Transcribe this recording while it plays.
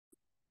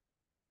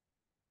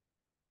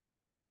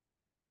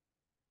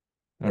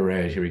All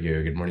right, here we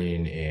go. Good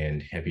morning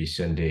and happy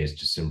Sunday. It's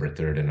December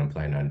 3rd, and I'm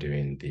planning on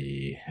doing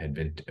the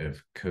Advent of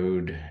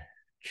Code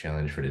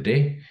challenge for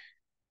today.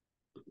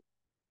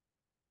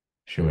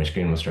 Share my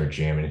screen, we'll start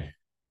jamming. Here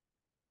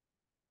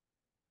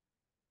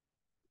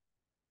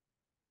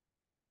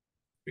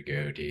we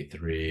go, day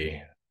three.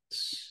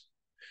 Let's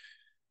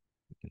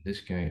get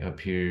this guy up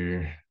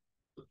here.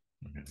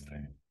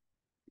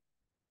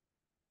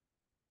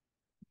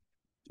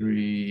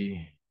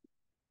 Three.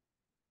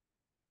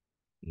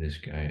 This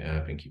guy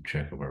up and keep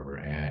track of where we're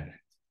at.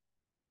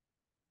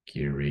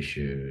 Gear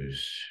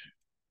ratios.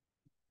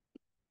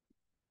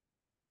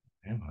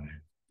 Am I?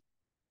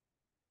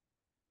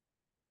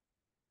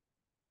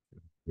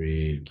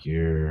 Read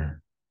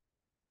gear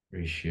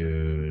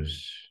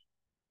ratios.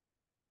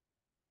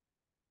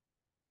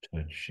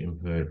 Touch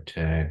input,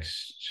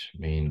 text,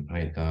 main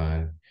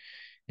Python,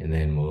 and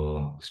then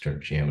we'll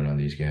start jamming on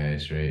these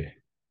guys, right?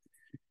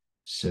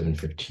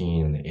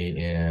 7:15 in the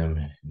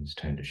a.m. It's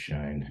time to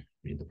shine.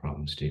 Read the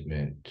problem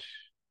statement.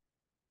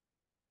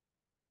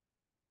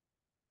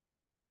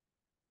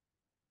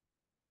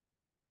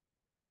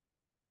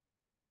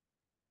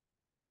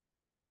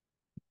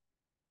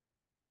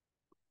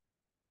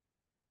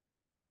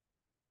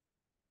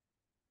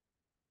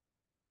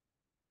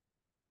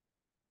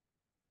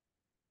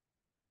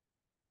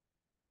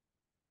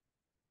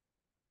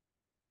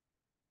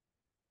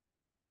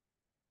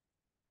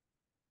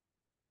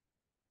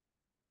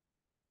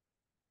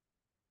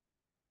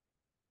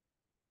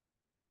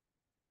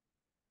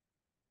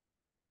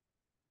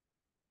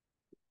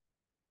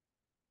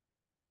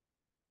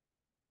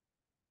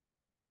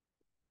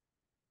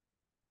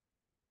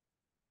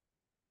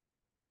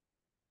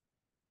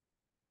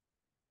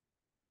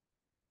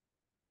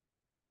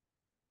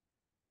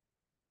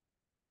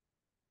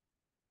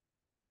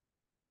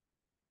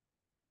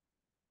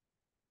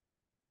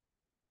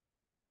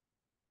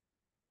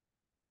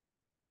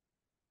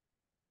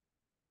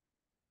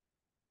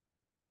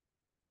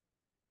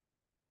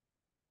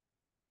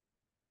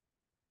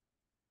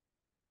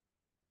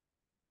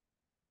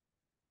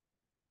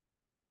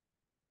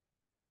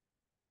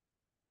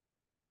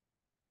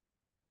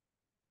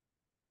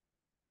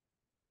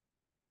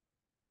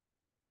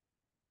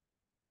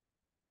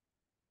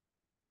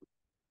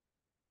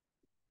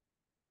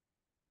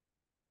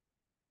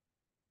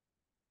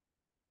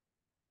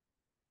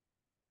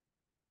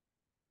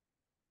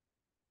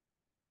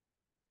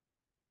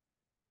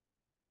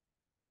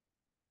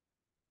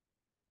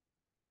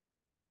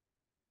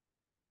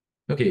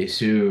 Okay,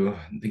 so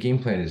the game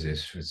plan is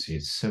this. Let's see,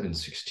 it's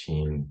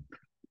 7:16.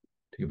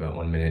 Take about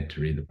 1 minute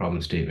to read the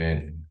problem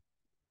statement.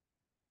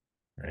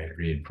 All right,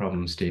 read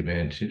problem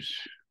statement.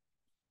 Oops.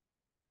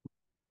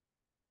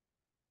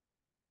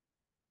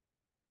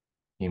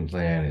 Game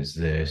plan is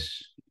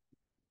this.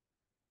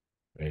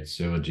 Right,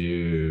 so we'll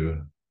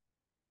do.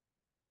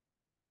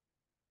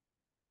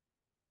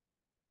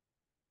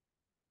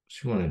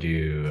 So we want to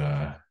do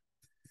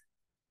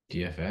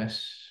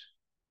DFS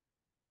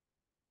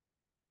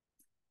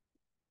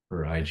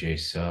for IJ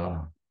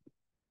cell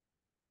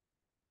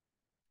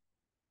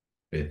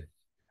with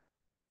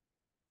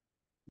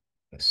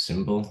a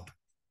symbol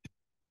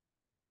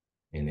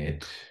in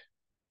it.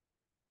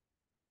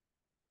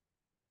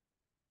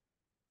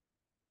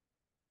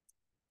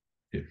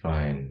 To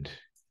find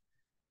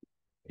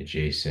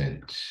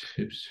adjacent,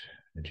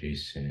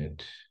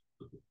 adjacent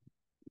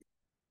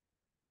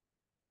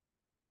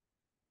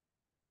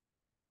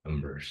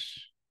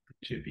numbers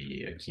to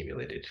be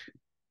accumulated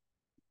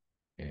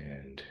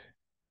and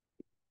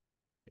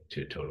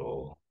to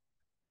total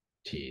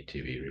T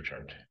to be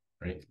returned,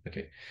 right?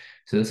 Okay,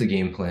 so that's the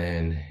game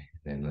plan.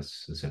 Then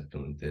let's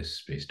implement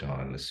this based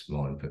on the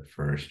small input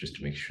first, just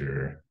to make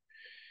sure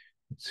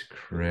it's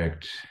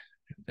correct.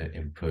 That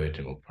input,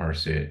 and we'll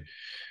parse it.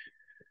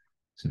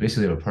 So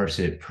basically, we'll parse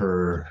it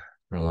per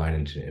line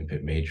into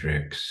input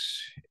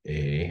matrix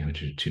A,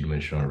 which is a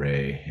two-dimensional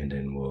array, and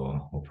then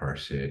we'll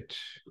parse it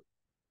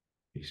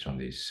based on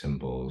these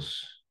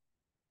symbols.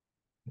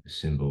 The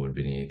symbol would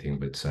be anything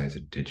but besides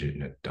a digit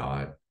and a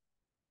dot.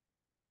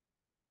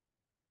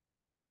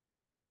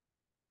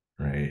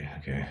 Right,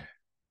 okay.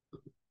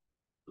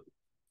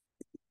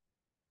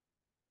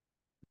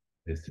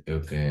 With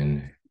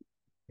open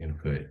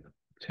input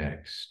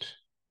text.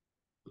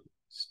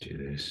 Let's do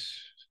this.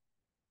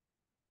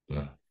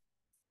 Well,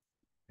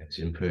 that's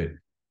input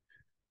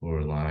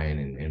or line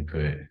and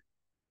input.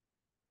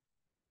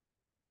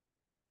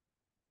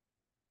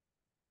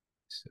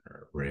 It's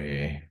our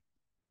array.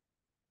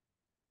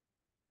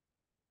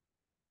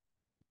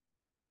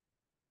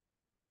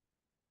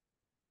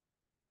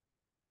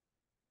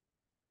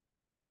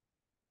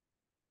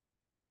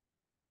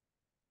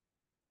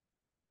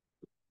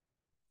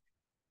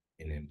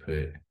 And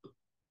input.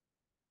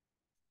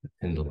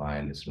 In the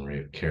line is an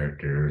array of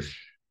characters.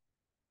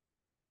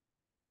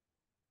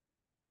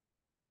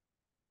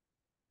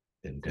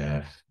 Then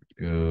def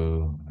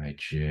go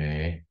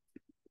ij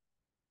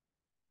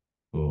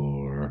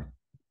or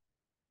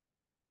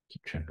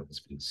keep track of what's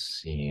been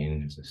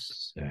seen as a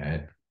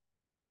set.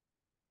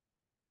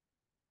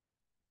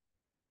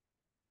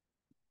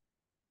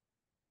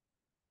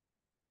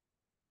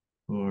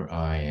 For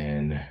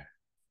in,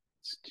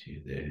 let's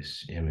do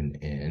this, m and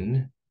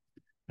n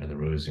are the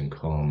rows and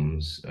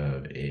columns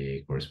of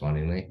A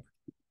correspondingly.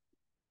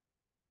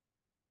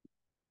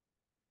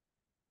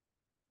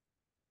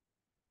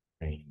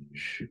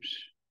 Range,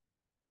 oops,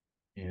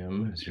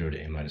 m 0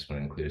 to n minus 1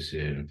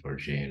 inclusive for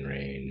j in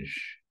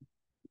range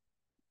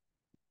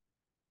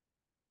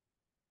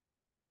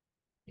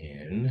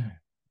n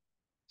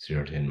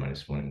 0 to n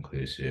minus 1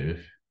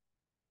 inclusive.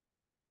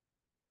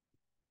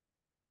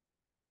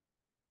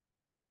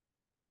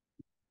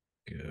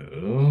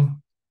 Go.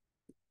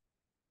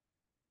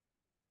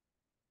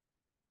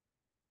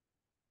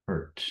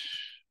 Part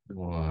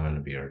 1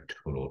 will be our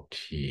total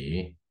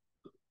t.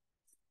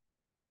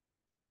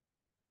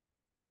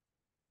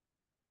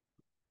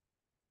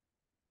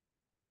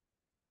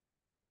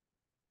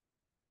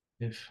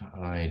 If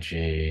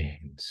ij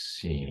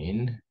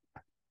seen,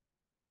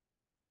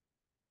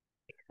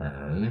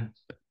 turn.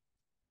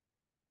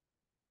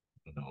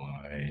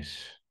 Otherwise,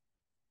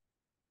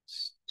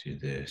 let's do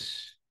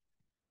this.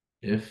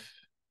 If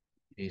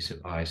a sub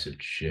I sub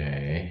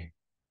j,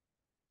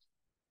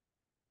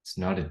 it's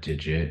not a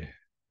digit,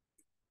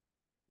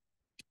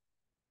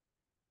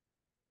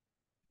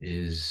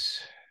 is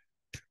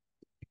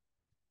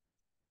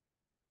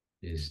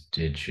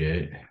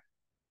digit.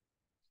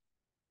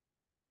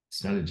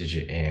 It's not a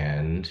digit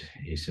and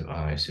a sub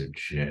I sub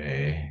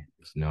j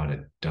is not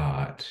a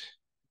dot,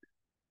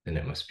 then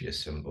it must be a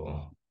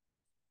symbol.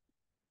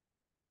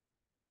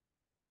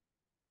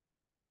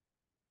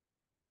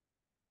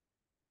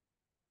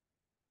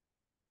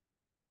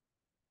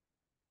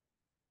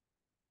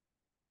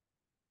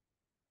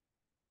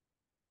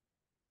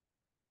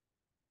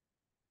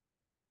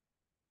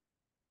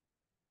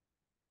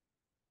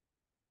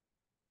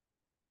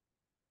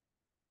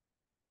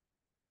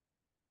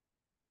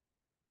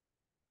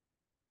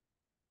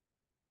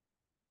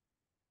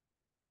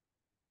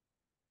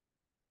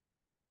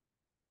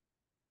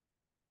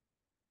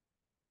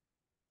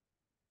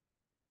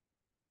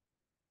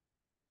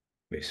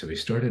 Okay, so we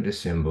started a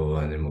symbol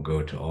and then we'll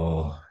go to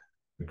all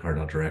the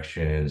cardinal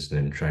directions,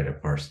 then try to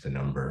parse the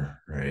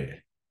number,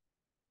 right?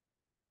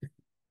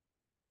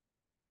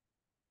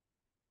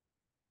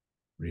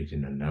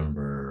 Reading a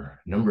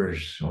number.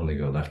 Numbers only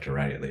go left to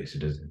right, at least. It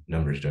doesn't.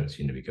 Numbers don't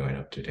seem to be going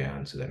up to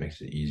down, so that makes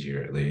it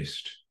easier, at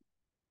least.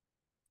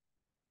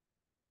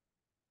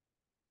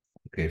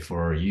 Okay,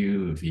 for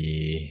u,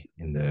 v,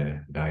 in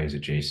the values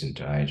adjacent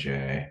to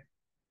ij,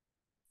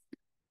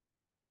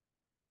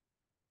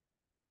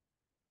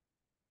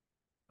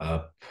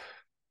 up,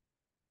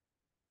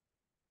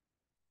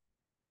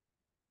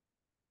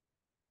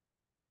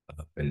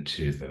 up and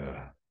to the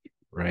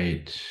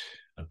right,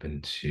 up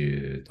and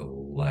to the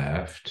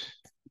left.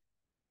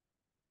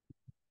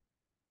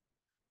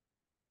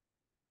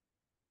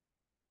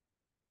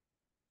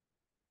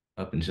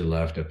 Up and to the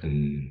left, up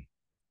in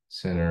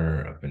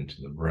center, up and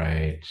to the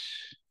right.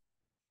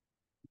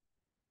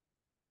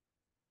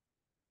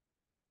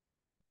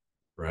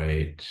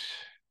 Right.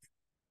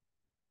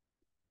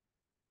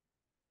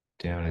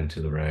 Down and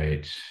to the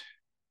right.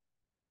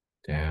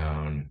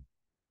 Down.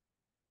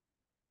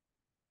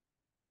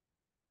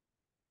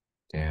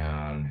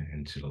 Down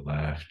and to the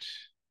left.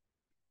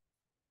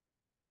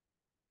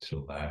 To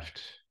the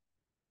left.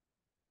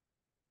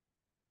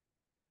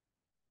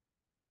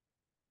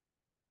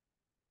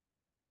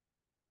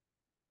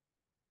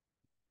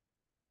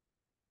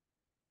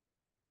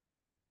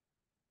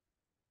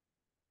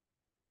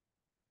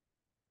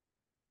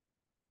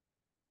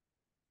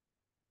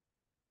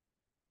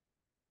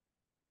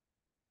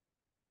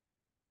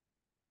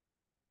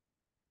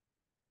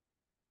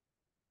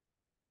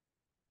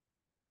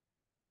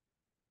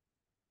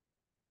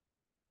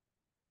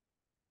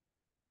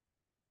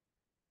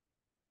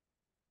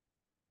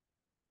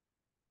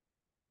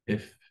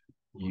 If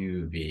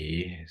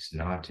UV is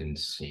not in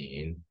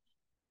scene,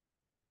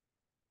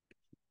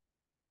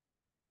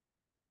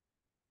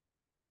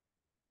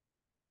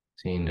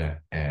 scene to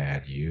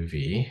add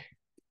UV.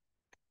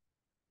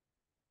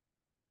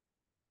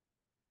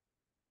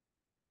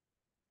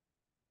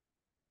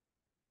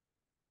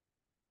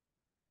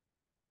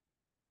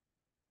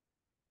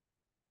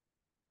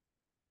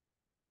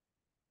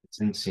 It's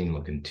in scene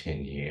will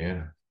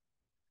continue.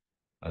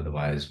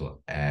 Otherwise,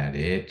 we'll add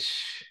it.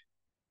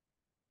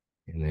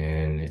 And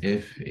then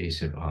if A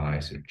sub I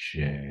sub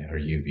J, or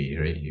UV,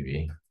 right?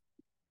 UV.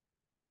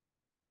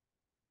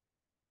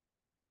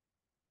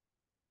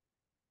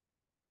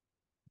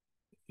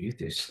 Do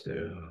this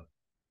though.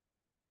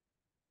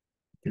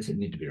 Doesn't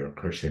need to be a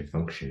recursive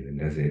function,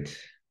 does it?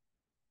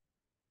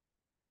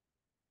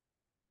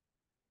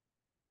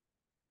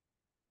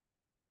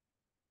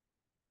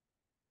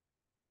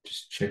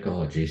 Just check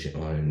all adjacent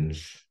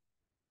ones.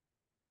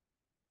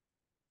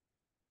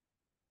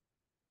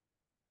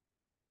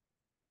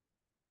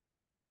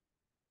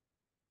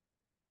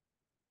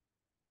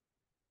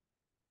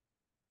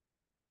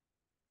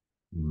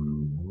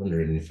 I'm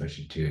wondering if I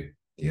should do it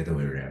the other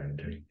way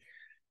around.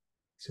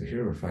 So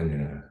here we're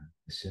finding a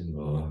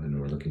symbol and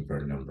we're looking for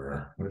a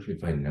number. What if we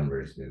find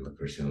numbers and then look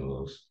for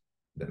symbols?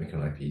 Does that make our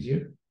life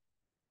easier?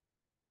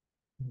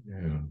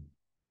 Yeah.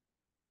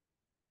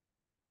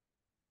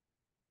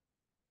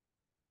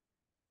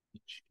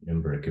 Each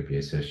number could be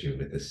associated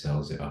with the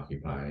cells it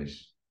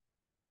occupies.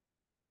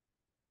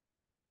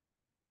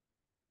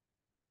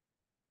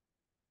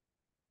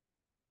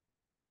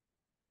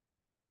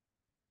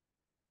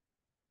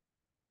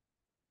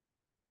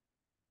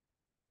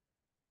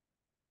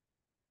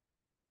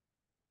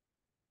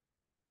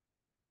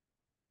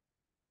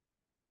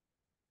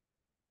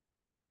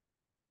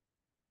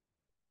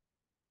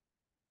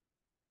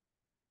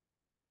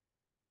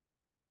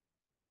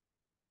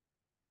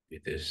 Do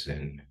this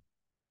and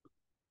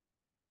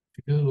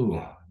do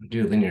a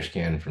linear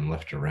scan from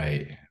left to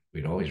right.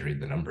 We'd always read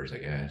the numbers, I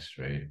guess,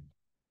 right?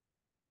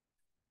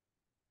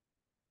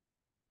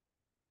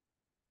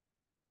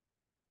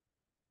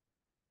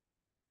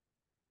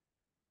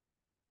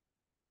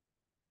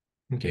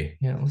 Okay,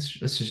 yeah, let's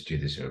just do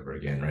this over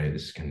again, right?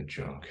 This is kind of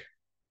junk.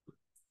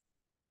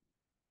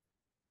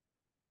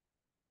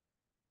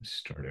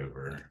 Start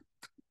over.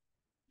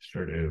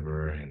 Start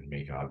over and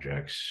make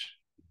objects.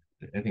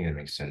 I think it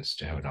makes sense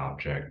to have an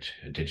object.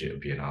 A digit would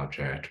be an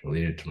object. We'll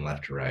lead it from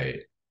left to right.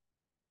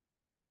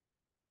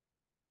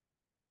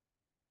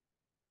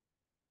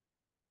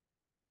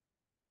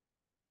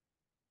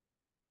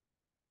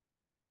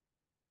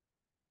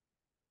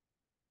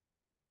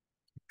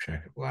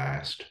 Track of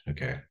last.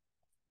 Okay.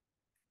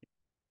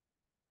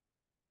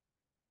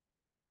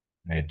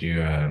 I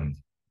do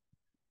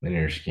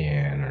linear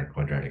scan or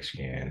quadratic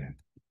scan.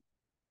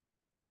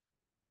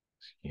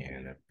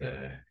 Scan of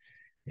the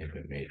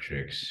input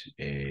matrix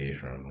A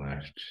from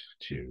left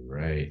to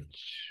right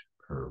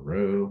per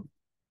row.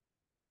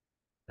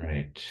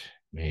 Right.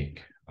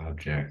 Make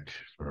object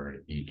for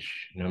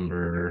each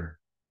number.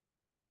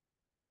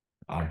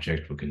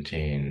 Object will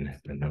contain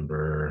the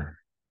number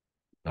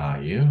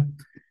value,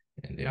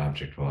 and the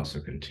object will also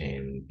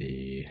contain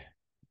the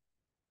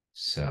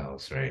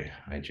cells, right?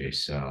 IJ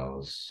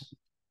cells,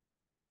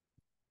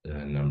 the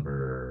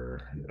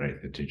number,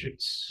 right? The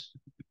digits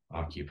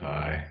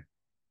occupy,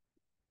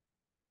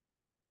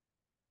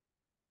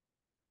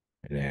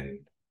 and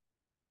then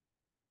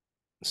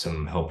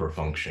some helper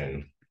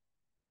function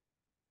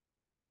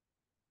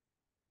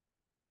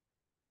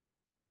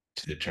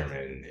to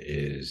determine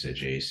is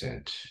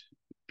adjacent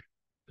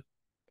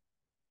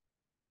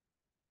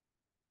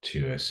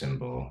to a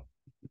symbol.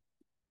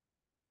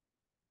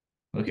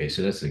 Okay,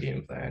 so that's the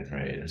game plan,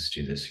 right? Let's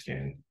do this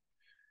again.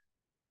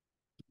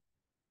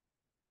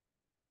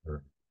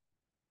 Or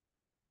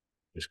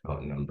just call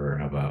it number.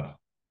 How about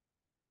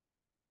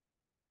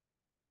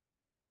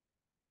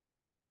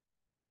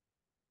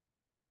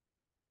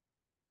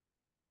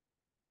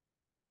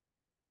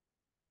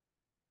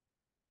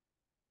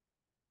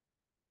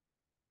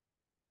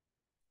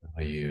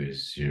value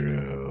is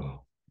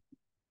 0,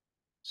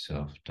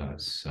 self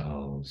dot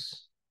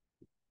cells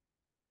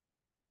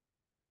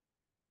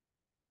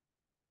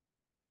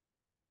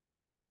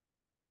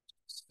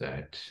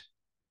set.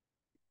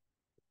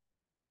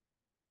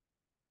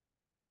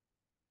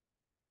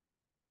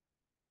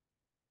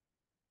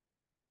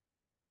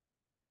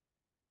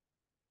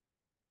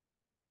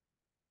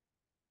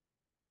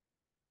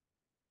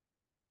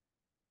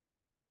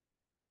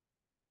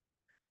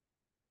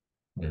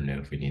 I don't know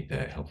if we need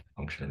that helper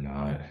function or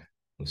not.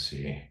 We'll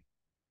see.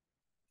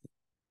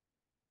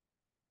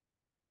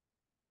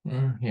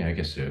 Yeah, I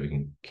guess so. We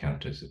can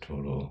count as a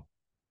total.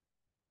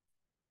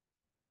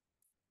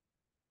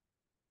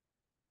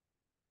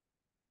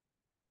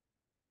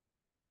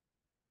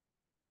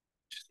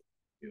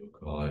 We'll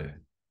call it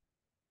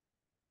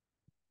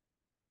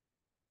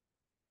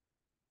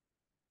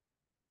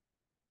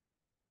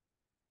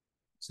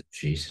it's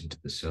adjacent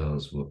to the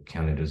cells. We'll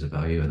count it as a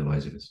value.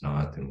 Otherwise, if it's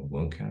not, then we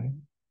won't count it.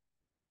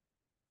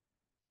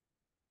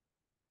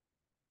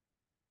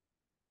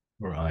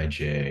 Or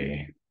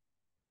IJ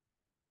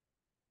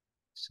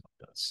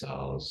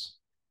cells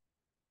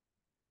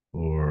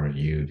or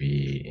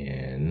UV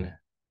in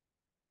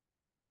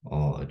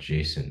all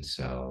adjacent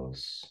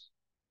cells.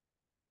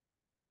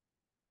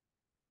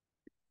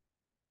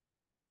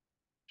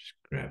 Just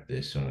grab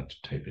this so I don't have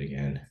to type it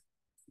again.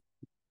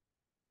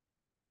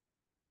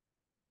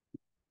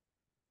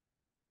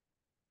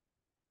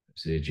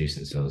 So the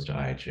adjacent cells to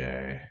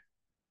IJ.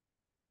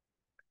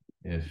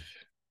 If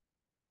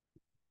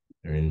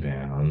they're in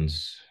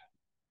bounds,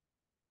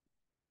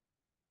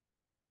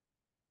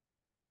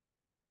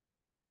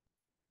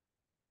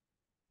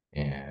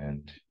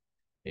 and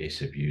A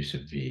sub U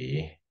sub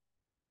V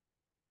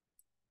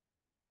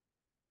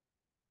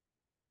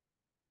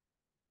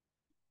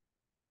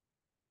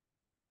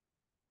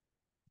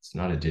it's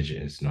not a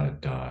digit, it's not a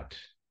dot.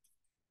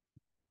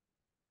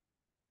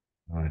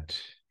 Dot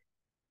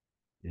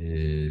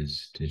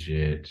is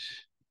digit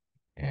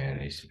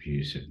and A sub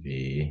U sub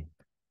V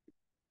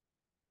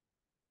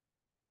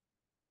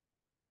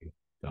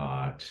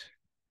dot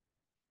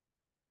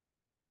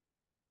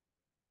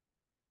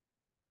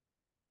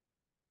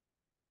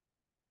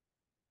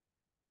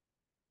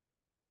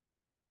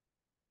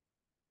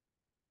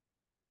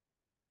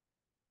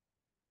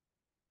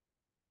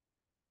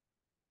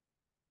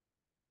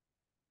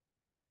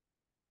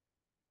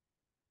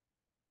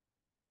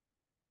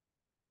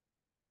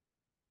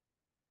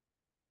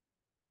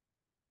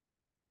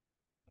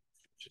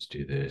Just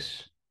do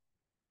this.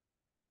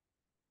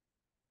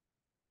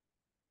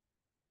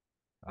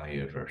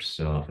 Value of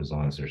ourself as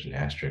long as there's an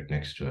asterisk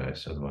next to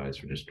us.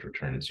 Otherwise, we're just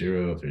return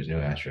 0. If there's no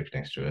asterisk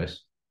next to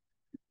us,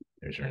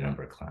 there's our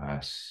number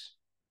class.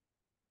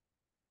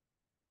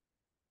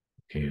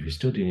 Okay, we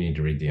still do need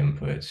to read the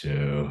input,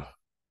 so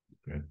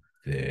grab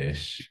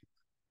this.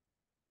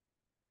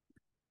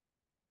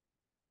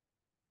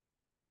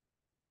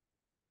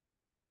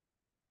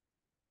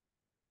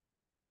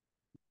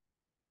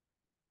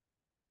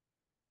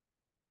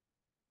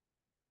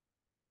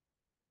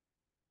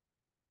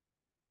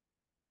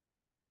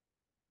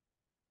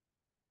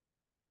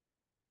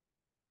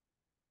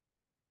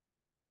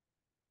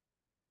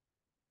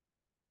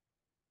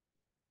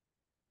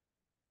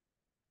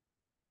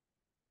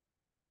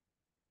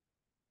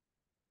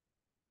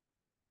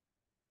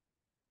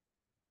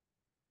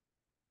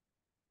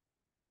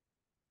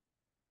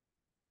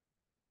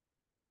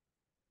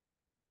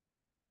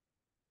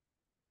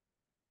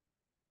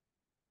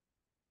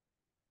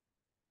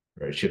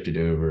 Right, shift it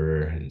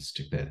over and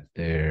stick that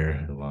there.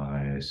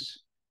 Otherwise,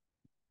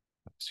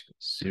 let's go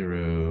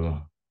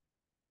 0.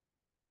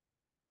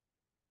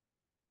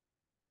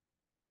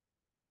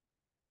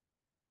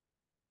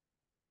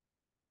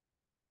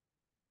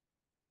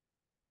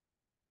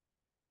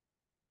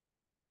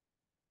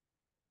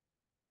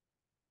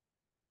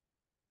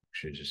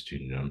 Should just do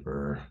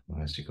number.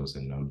 Last equals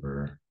a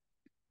number.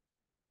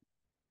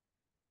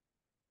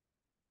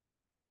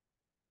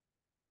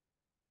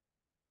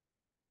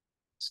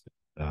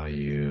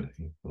 Value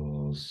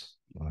equals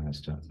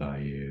last dot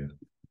value.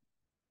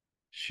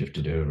 Shift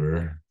it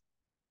over.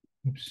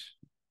 Oops.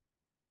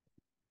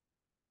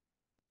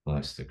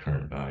 Plus the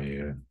current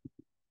value.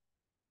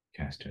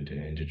 Cast into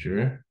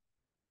integer.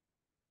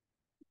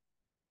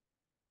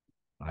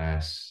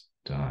 Last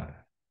dot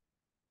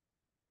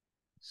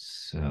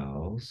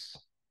cells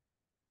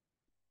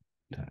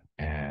dot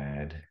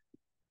add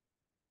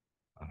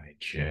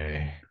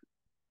ij.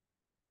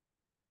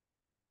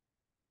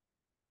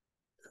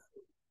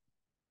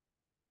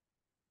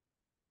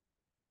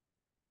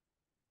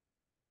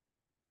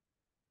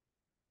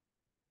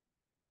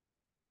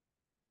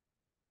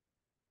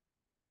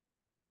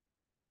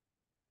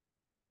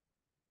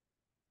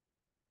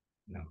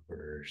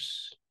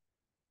 Numbers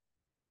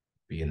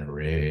be an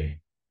array.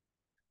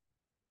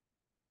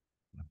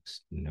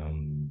 Next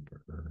number.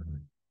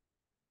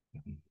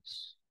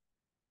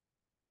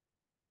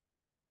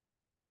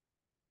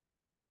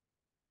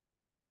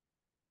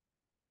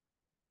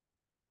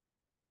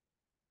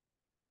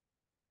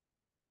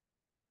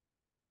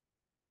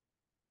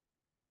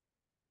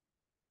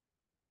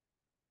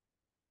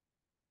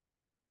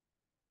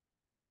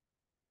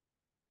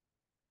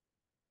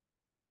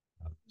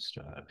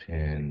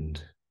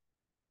 Append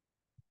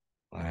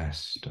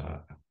last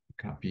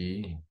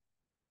copy.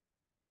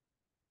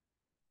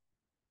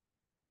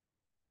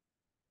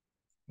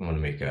 I want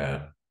to make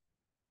a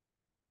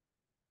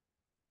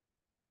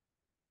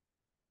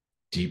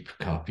deep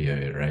copy of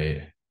it,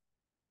 right?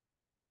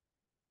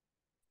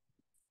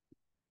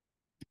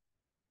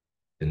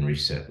 Then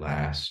reset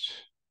last.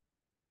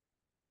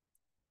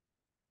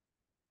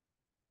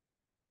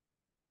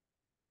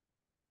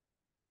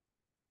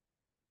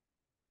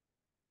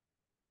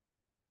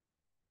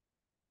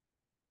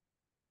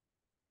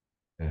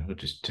 We'll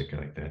just tick it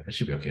like that. That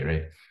should be okay,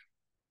 right?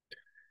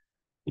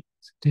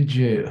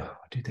 Digit,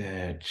 do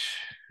that.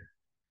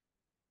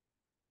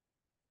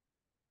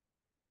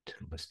 To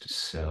list of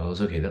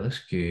cells. Okay, that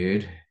looks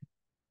good.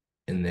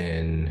 And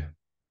then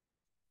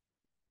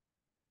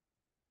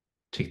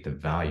take the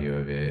value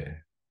of it.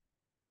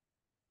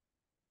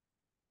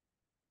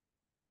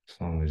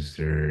 As long as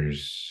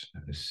there's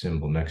a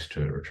symbol next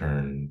to it,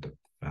 return the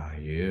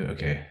value.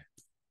 Okay.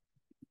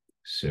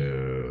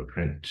 So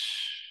print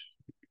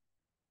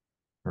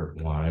part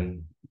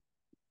 1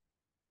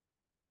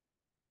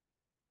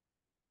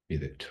 be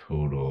the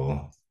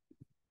total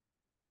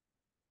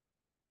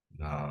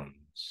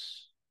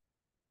nums.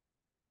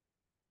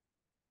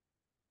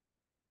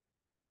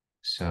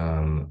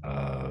 Sum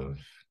of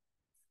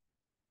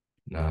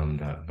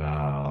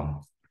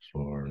num.val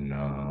for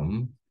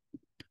num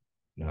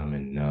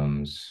and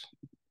nums,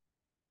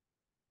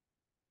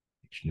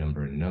 each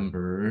number of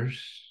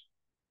numbers,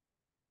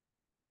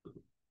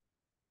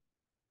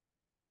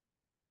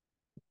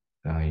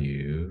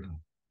 value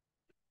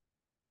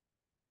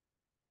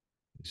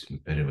is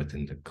embedded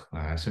within the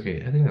class.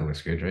 Okay, I think that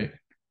looks good, right?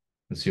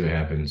 Let's see what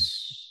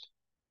happens.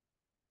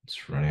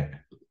 Let's run it.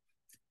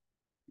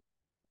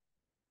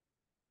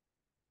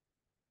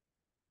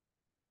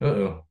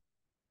 Uh-oh,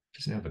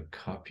 doesn't have a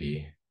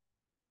copy.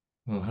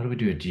 Well, how do we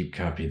do a deep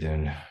copy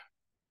then?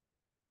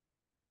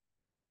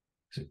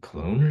 Is it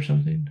clone or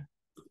something?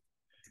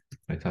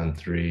 Python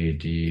 3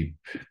 deep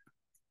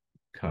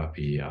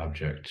copy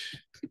object.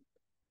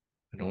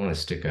 I don't want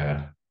to stick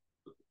a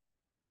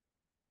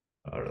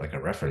like a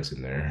reference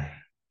in there.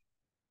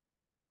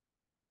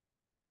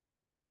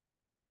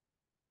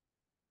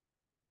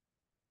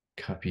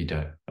 Copy.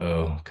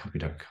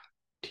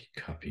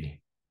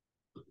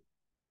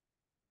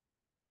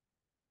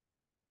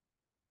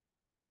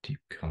 deep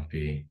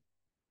copy.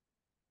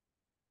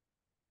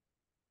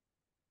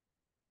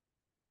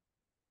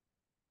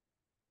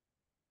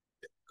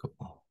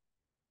 Cool.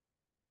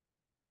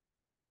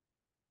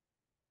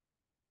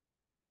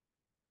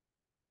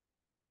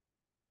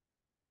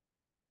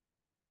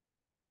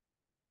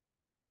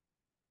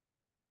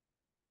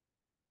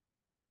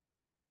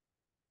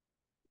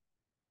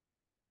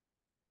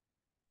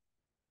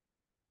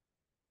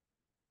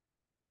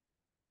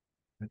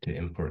 To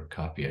import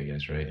copy, I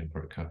guess, right?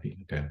 Import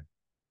copy. Okay.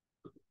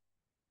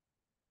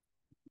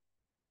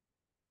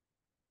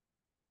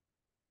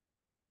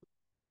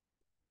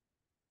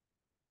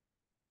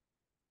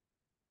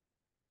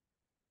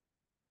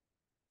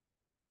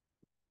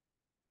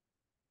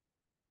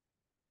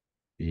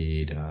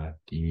 B dot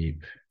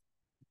deep.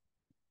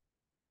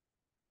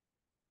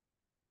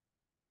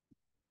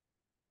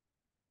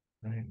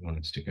 Right. Want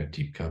to stick a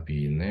deep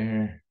copy in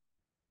there.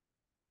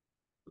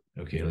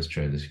 Okay, let's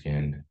try this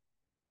again.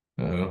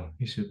 Oh,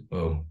 he said,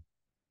 oh,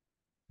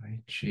 my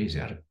J's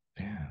out of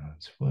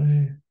bounds. What?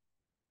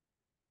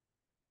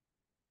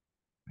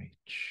 My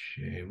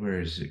J, where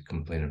is it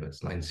complaining about?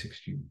 It's line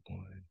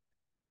 61.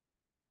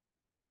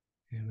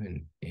 M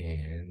and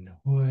N.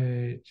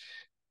 What?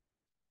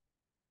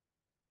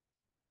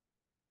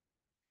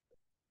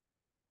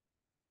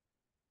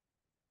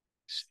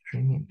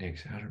 String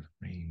index out of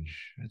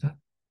range. I thought,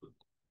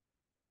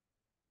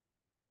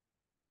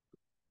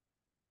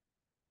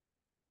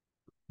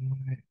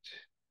 what?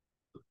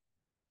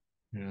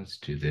 Now let's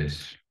do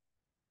this.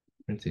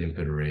 Print the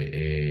input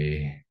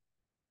array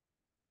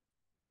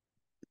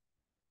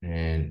A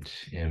and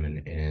M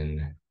and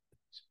N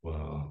as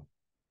well.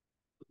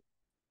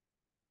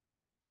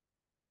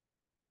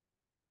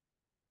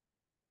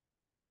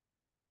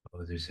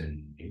 Oh, there's a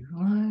new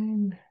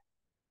line?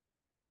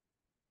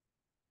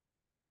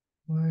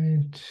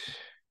 What?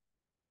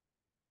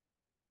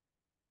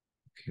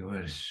 Okay,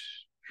 let's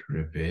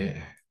strip it.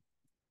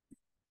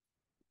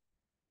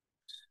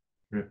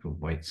 Strip a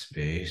white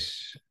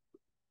space.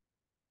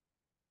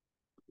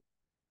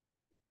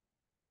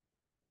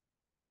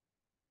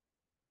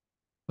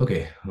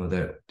 Okay, well,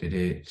 that did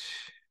it.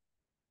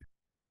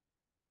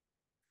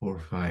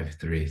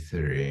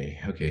 4533.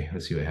 Okay,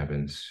 let's see what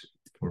happens.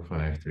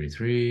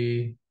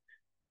 4533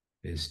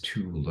 is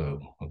too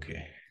low.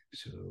 Okay,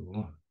 so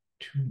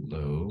too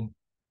low.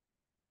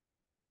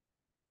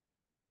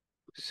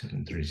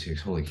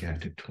 736. Holy cow,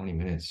 it took 20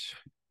 minutes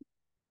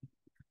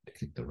to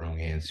get the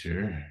wrong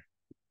answer.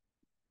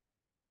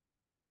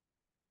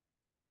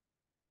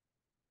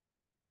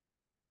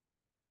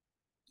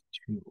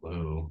 Too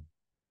low.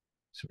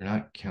 So we're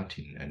not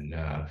counting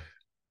enough.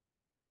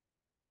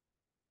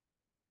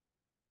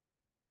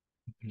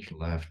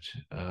 Left,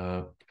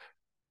 up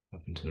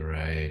and to the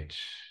right,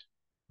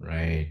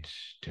 right,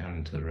 down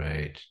and to the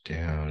right,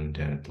 down,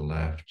 down at the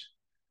left,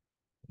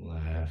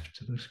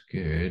 left. Looks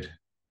good.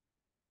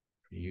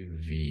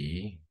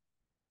 UV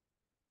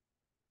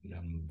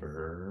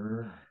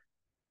number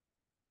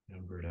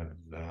dot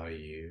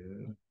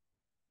value.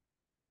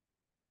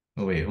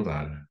 Oh wait, hold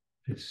on.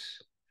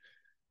 It's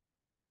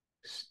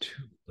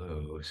too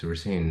low. So we're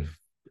saying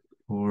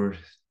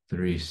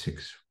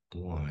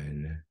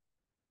 4361.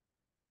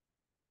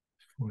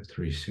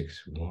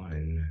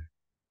 4361.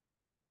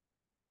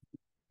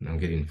 And I'm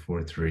getting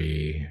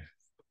 43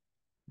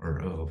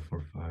 or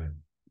 45.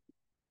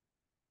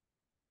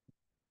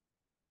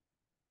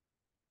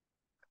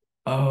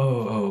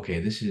 Oh, okay.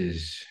 This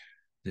is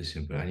this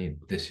input. I need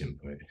this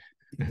input.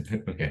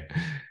 Okay.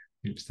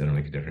 Oops, that'll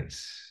make a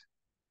difference.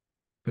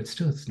 But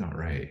still, it's not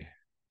right.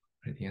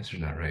 Right? The answer's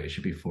not right. It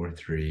should be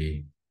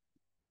 4-3.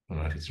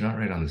 Well, if it's not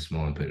right on the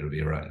small input, it'll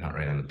be right, not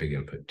right on the big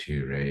input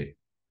too, right?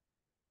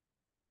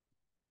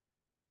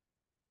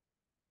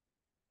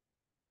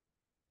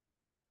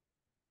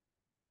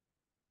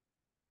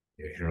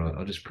 Here,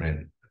 I'll just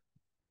print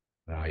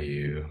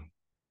value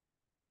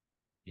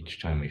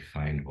each time we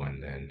find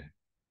one then.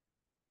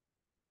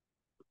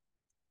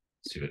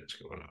 Let's see what's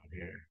going on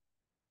here.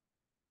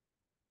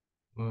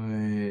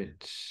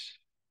 What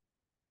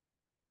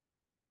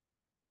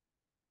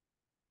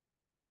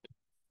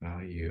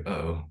value?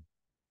 Oh,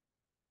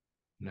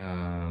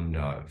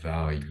 no,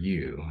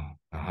 value.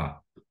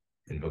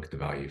 Invoke the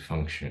value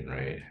function,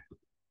 right?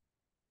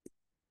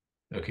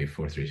 Okay,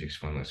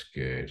 4361 looks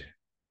good.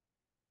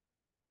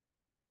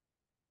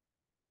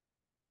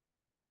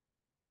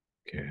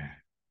 Okay.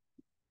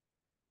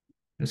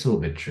 It's a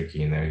little bit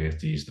tricky, and then we have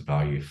to use the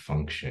value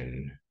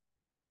function,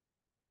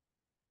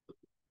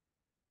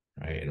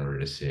 right, in order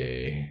to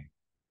say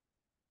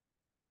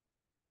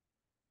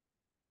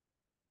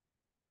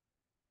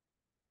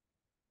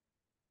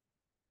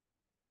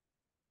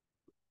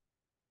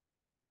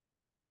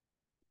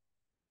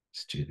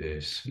let's do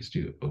this. Let's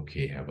do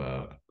okay. How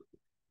about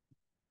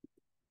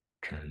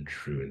turn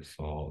true and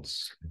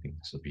false? I think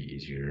this will be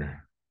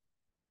easier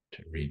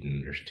to read and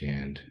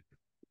understand.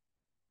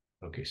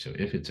 Okay, so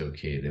if it's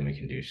okay, then we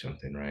can do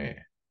something, right?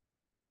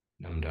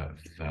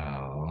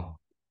 Num.val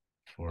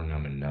for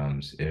num and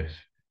nums if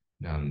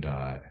num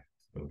dot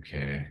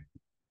okay.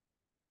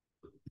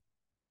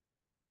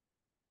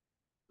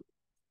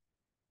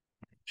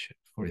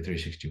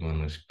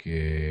 4361 looks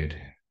good.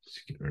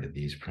 Let's get rid of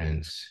these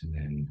prints and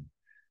then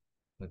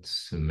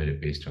let's submit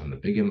it based on the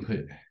big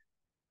input.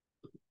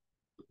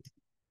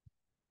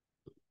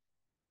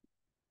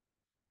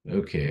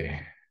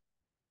 Okay,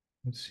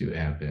 let's see what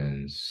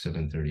happens.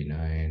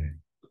 739.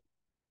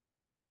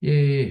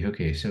 Yay,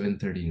 okay,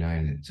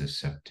 739, it's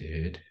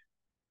accepted.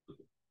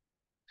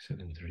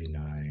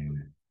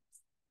 739.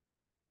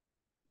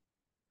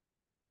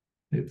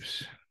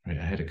 Oops, right,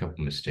 I had a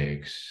couple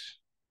mistakes.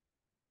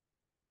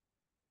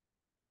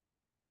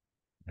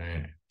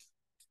 Right,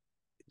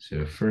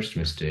 so first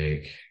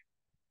mistake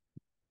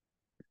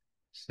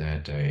is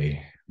that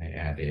I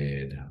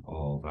added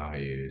all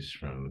values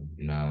from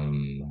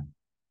num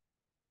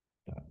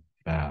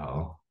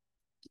val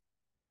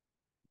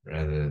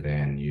rather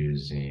than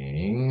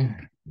using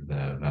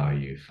the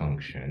value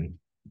function,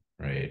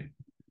 right?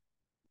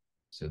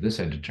 So this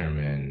I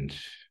determined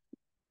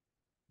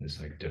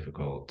is like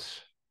difficult,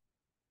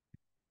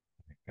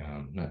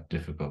 not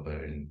difficult,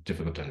 but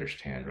difficult to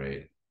understand,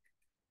 right?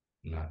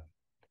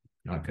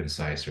 Not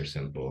concise or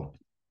simple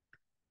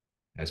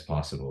as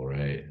possible,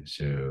 right?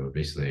 So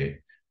basically,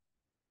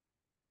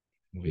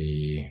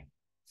 we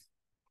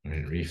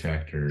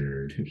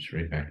refactored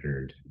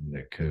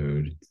the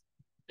code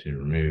to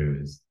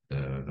remove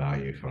the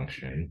value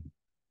function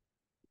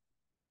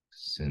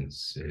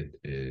since it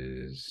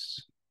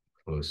is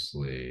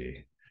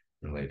closely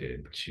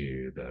related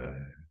to the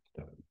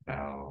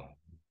val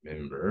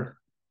member,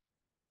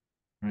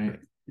 right?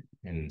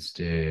 And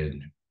instead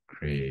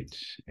create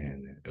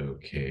an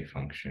OK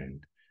function,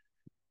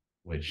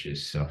 which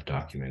is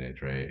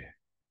self-documented, right?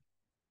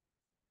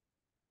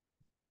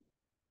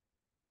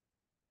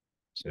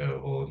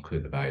 So we'll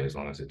include the value as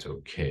long as it's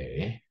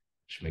okay,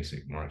 which makes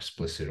it more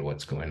explicit of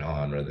what's going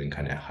on rather than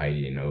kind of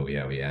hiding, oh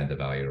yeah, we add the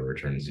value to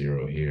return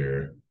 0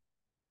 here,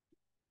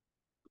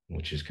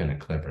 which is kind of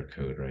clever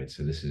code, right?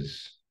 So this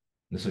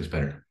looks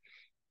better.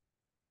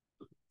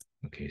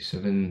 Okay,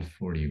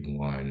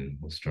 741,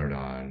 we'll start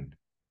on,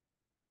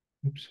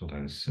 oops, hold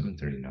on,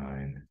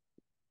 739.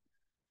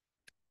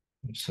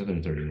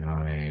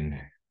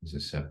 739 is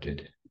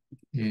accepted.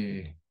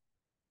 Yay.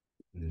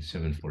 And then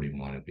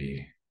 741 would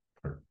be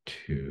part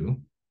 2.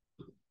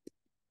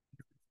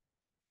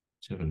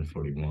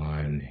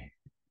 741,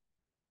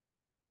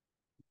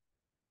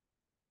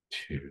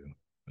 2.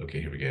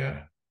 Okay, here we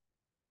go.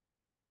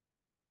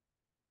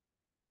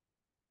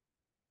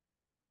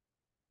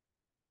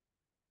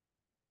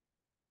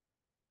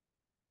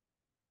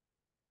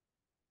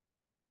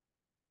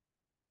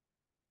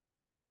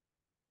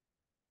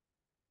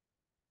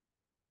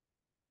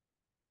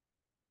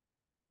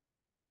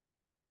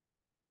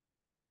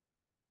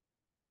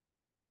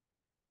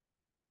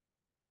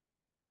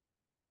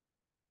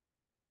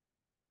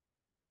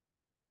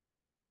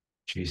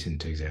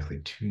 Adjacent to exactly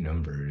 2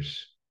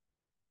 numbers.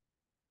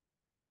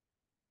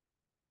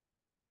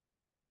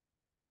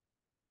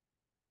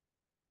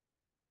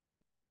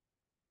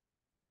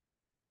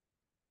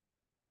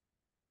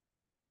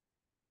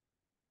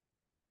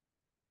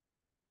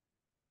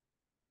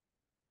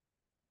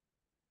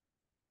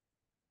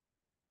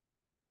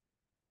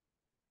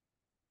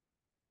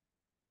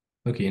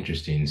 Okay,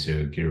 interesting.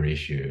 So gear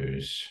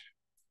ratios,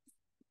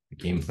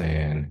 game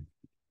plan,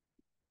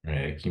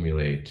 right?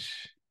 Accumulate.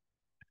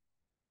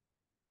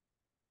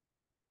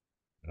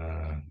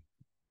 Uh,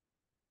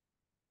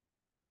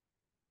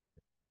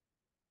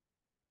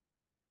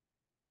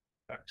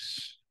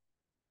 X.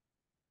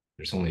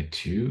 There's only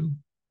 2?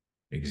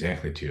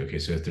 Exactly 2. Okay,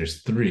 so if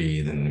there's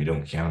 3, then we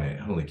don't count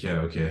it. Holy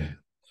cow, okay.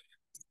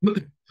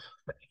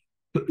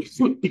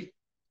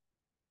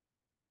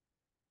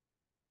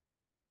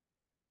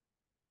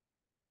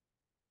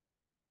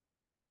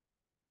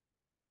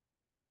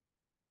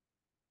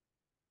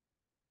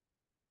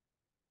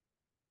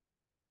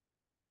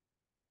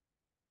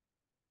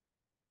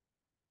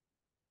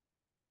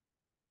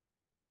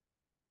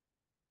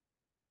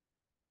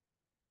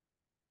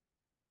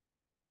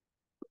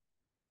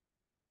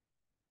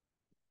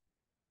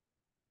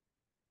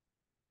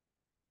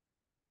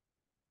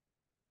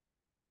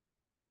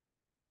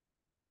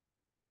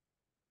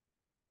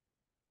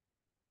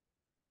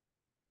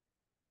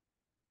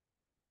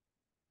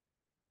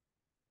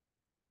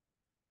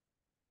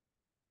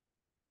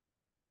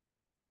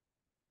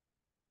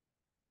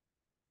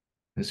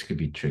 This could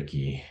be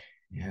tricky.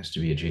 It has to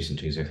be adjacent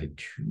to exactly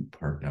 2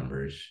 part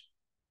numbers.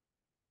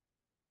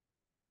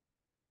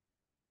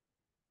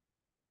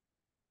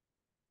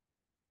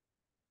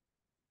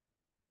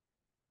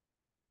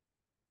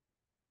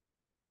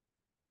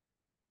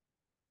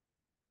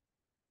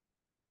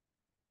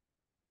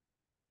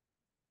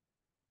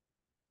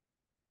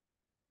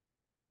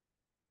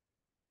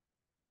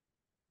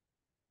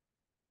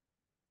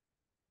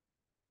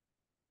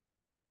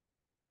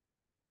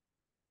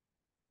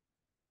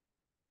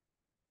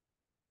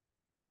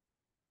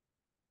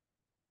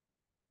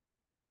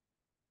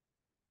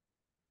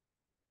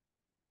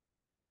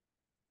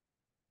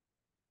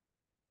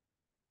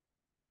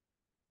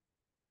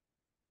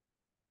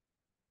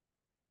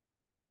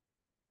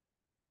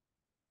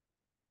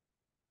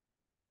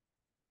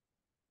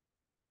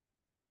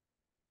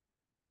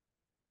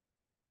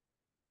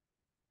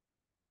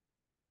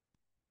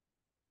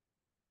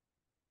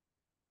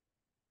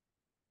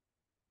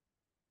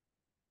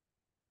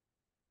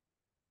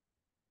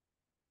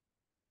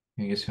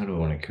 I guess how do I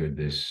want to code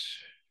this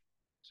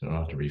so I don't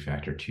have to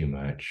refactor too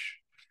much?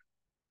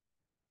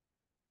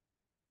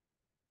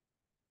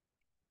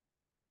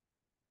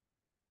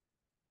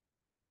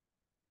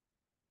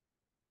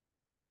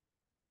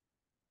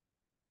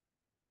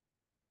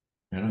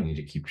 I don't need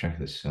to keep track of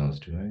the cells,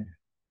 do I?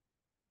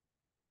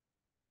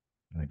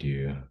 I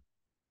do.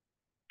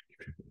 Keep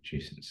track of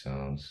adjacent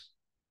cells.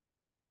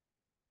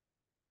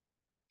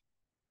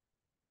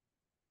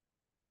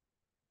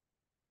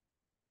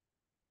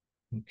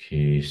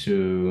 Okay,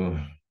 so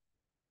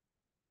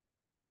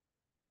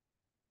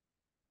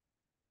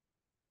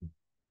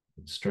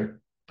let's start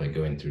by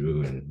going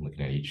through and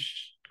looking at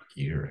each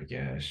gear, I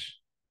guess.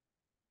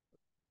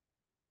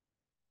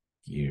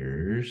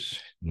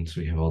 Gears. Once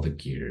we have all the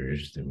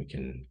gears, then we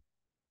can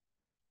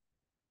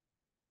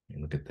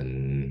look at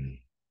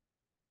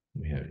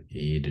we have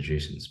 8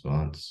 adjacent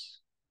spots.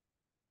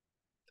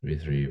 3,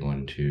 3,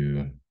 1,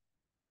 2.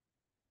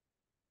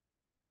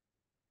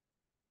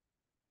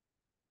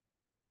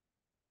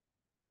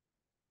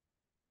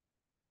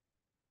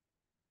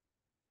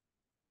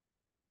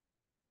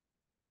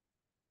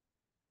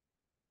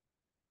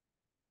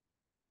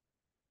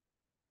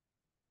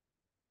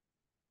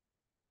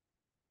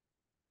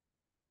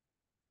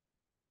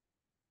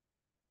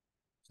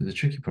 So the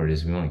tricky part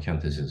is we want to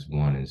count this as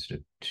 1 instead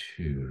of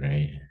 2,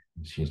 right?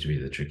 It seems to be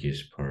the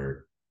trickiest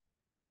part.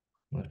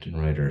 Left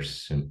and right are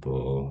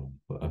simple,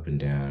 but up and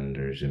down,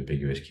 there's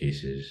ambiguous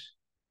cases.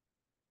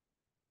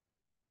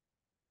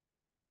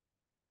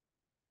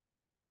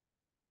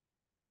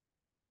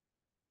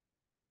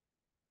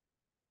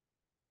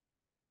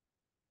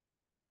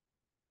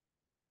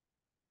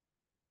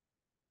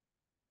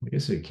 I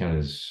guess it count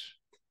as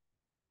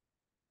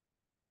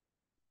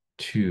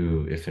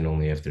 2 if and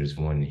only if there's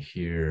 1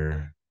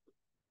 here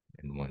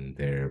and 1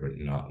 there, but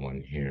not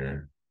 1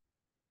 here.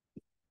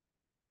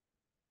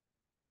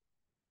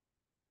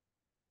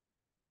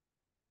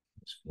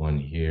 There's 1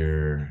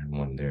 here and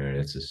 1 there.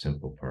 That's a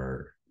simple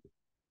part.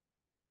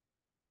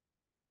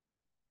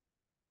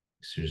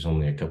 So there's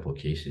only a couple of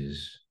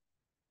cases.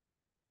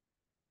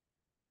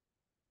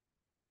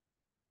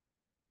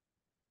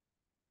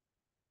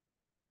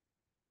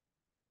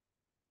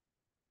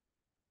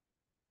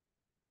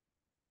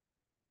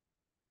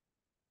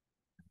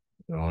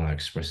 I want to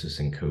express this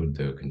in code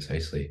though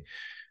concisely.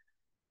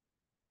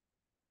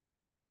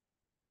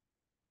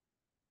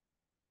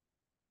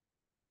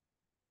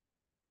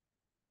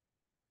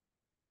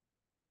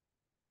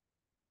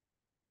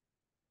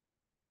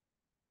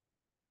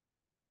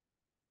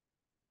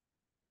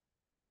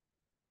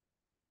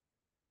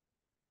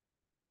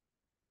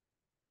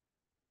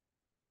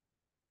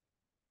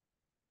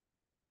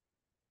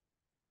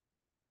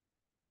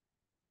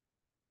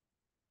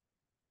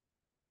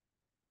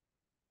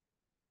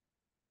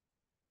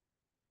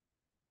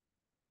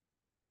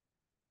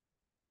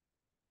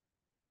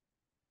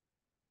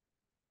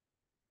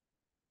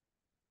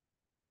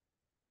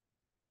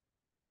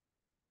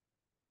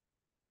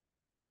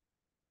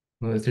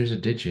 Well, if there's a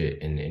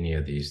digit in any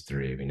of these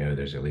 3, we know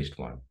there's at least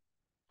 1.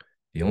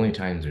 The only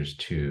times there's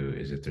 2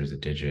 is if there's a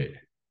digit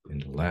in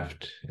the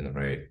left and the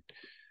right,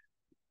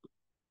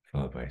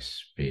 followed by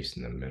space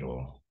in the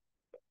middle.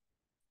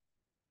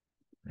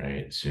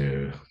 Right,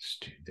 so let's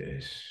do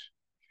this.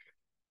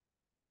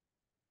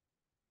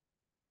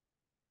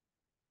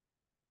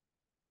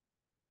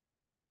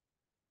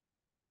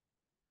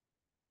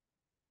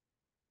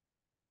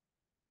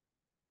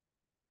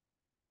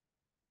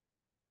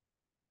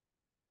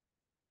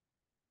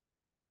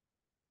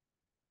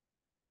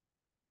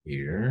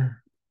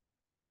 Here.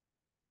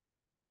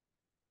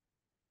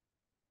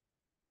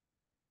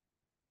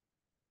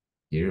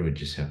 Here would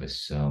just have a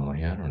cell.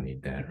 Yeah, I don't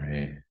need that,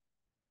 right?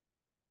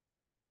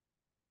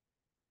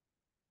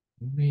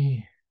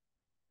 Maybe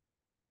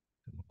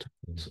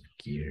multiples of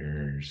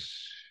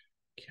gears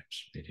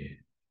encapsulated.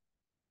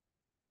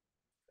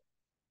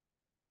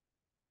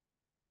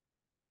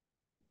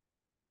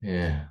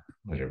 Yeah,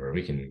 whatever.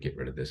 We can get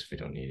rid of this if we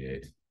don't need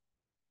it.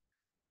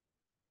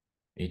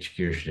 Each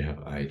gear should have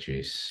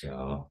IJ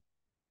cell.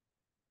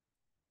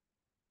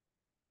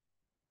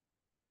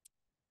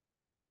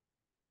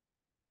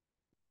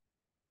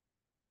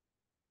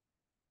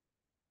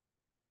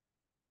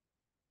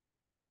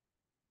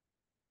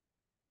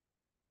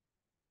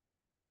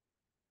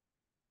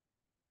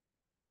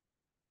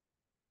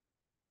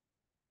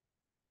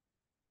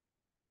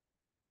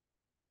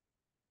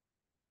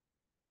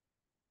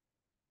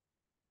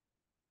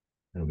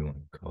 What do we want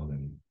to call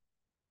them?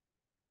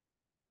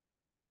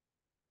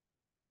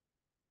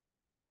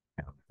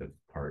 The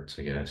parts,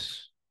 I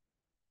guess.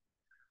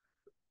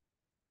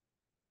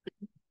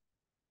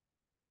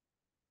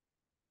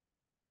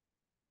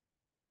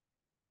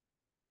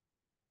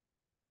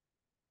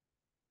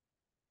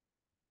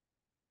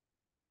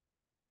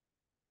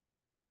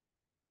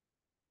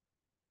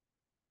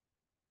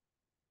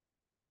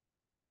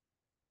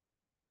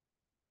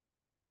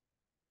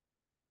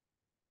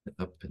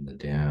 The up and the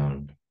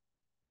down.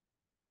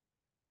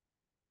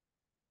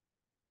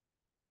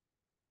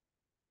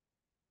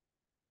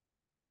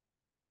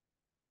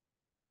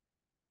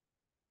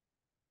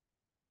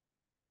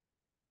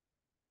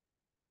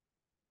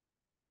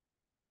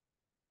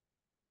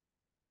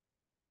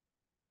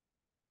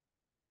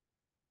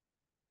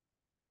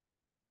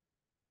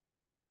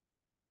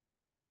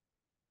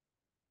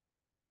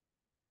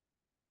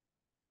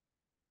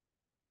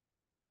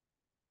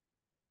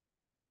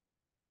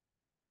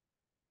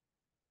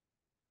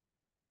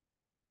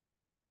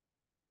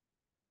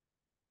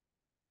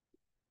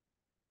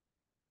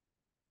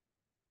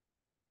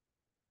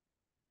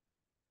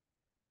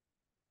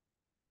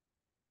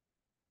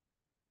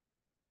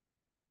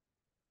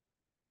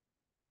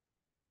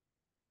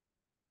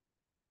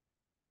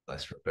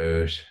 less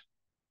verbose.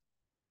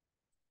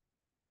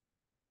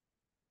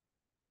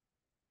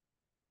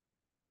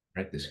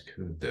 Write this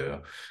code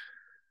though.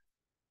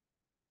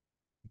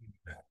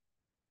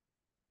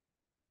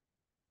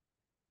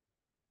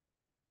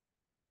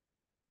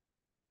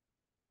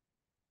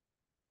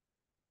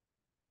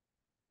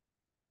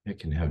 It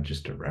can have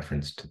just a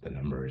reference to the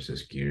numbers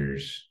as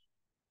gears.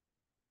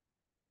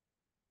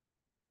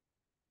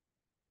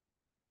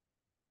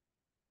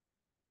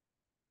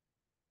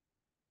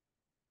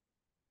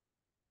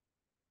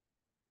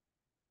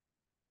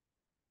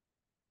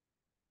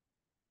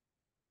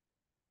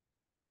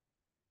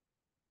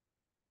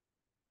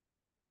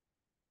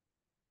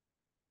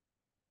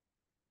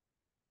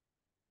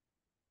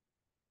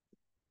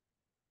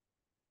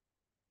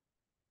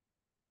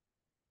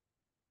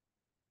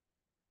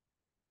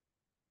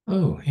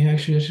 Oh, yeah,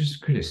 actually, let's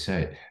just create a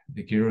set.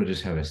 The gear will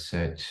just have a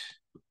set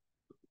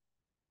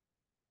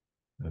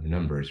of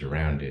numbers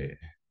around it.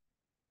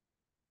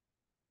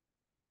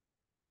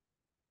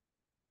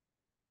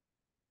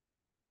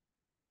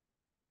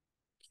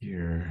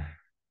 Gear,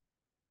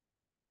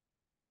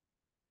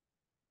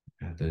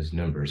 those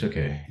numbers.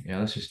 Okay, yeah,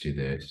 let's just do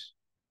this.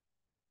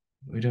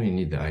 We don't even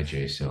need the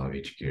ij cell of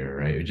each gear,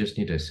 right? We just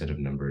need a set of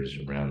numbers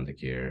around the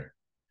gear.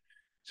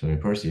 So when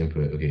we parse the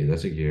input, okay,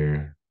 that's a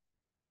gear.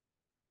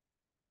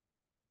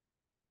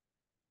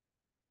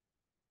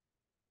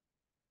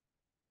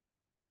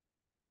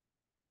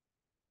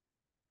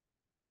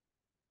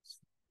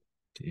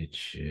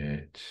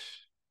 Digit.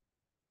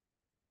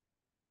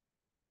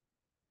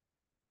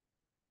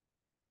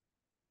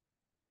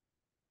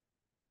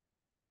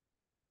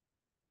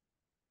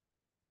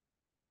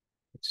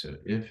 So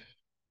if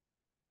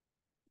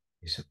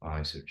a sub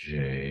I sub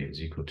j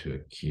is equal to a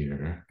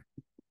gear,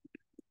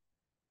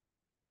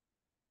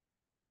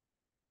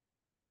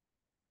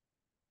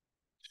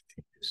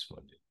 this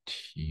one to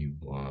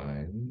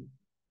T1.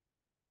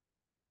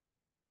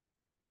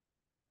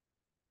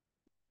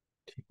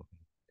 T1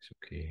 is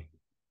okay.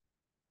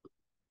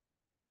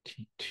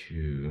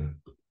 T2.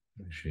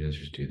 Actually, let's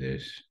just do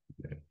this.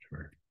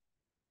 Sure.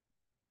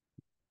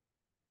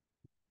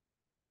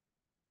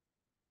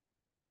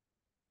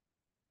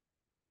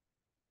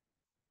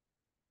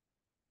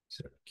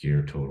 So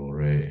gear total,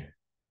 right?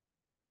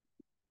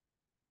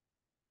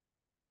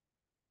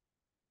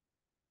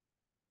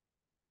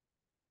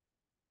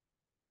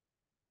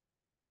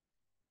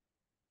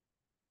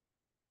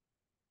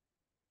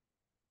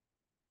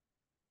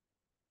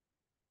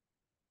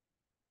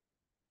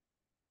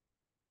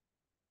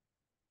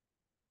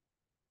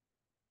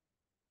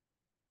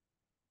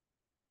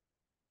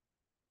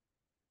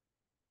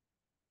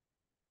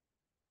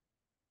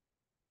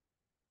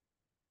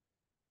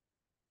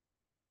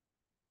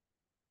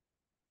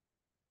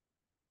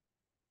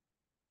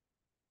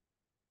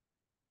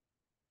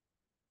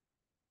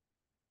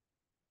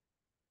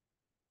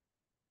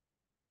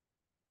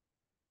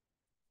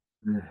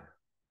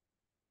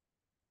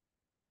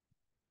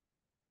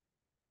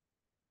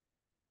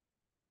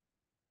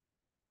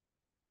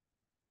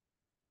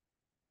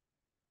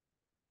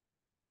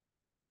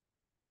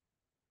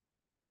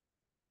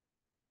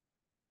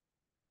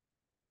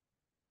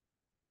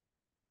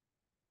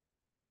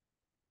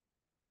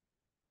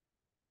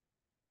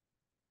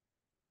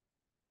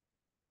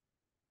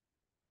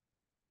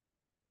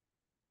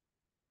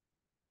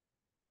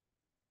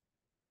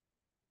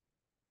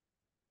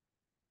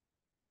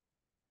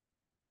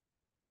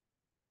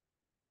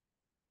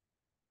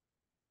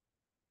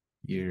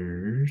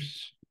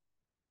 Years.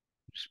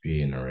 Just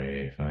be an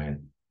array,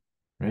 fine.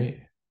 Right?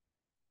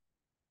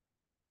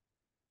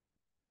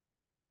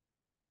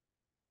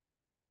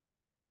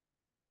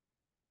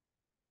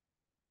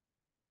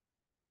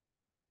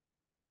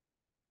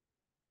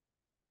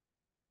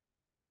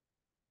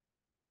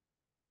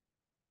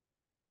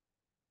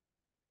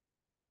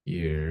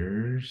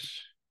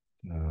 Years.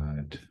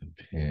 Not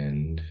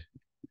append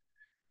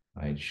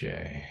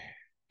ij.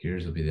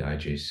 Gears will be the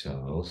ij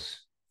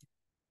cells.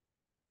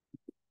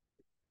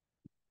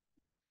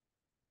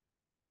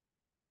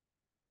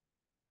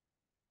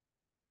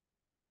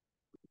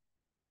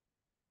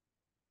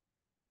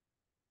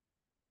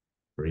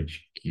 For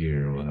each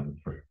gear, we'll have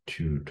for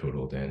two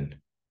total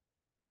then.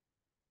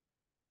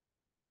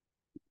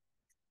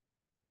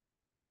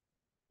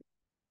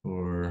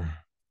 For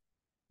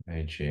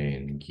ij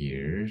and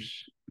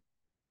gears.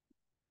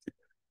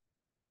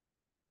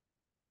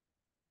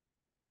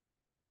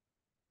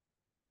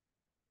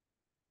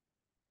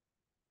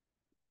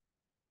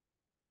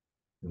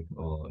 With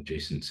all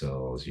adjacent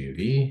cells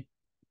UV.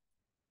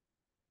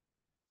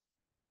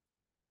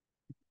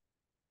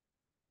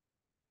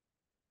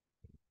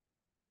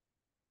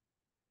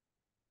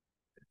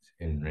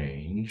 In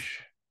range.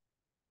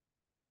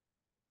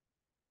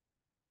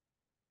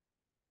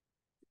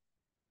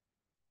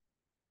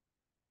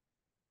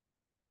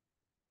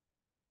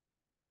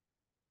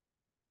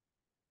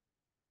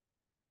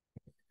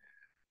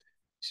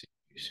 So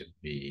should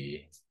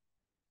be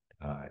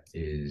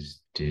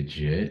is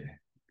digit.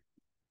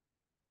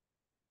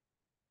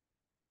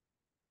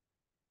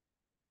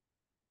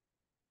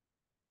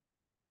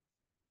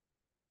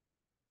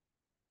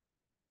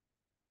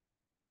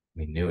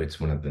 We knew it's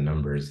one of the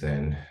numbers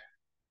then,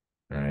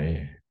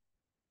 right?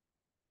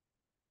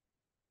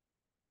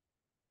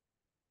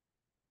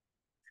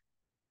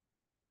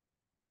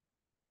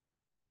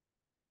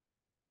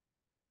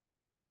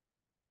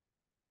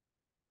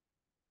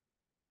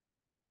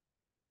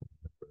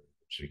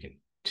 So we can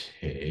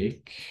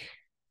take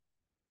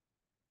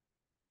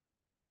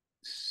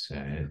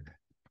set.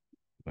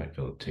 Might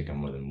be able to take them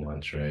more than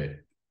once, right?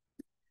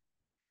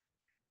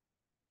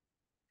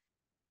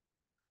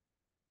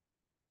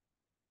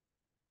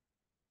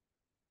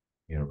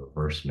 You know,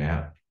 reverse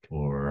map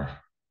or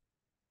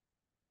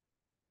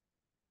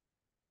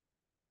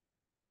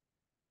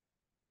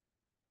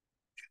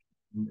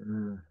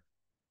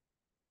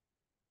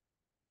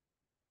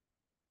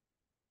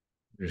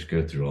just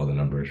go through all the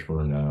numbers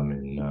for num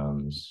and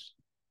nums.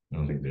 I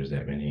don't think there's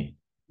that many.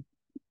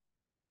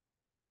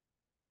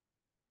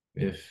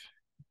 If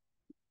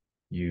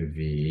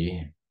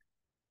UV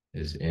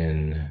is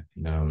in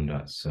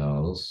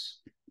num.cells,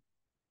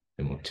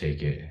 then we'll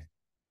take it,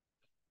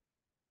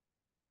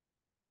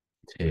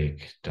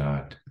 take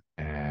dot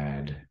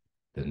add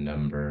the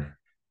number,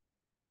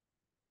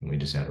 and we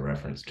just add a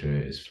reference to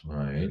it is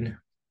fine.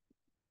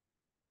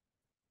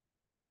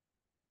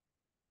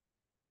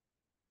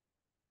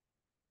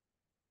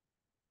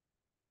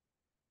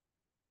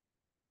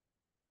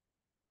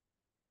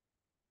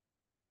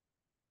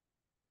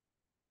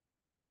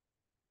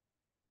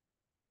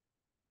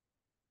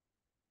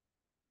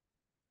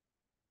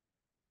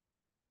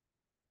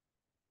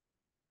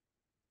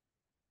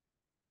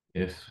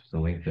 If the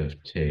length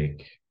of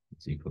take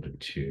is equal to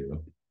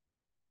 2,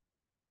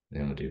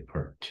 then we'll do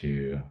part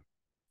 2.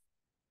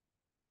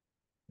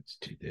 Let's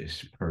do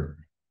this part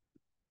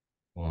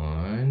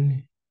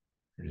 1.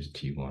 Or just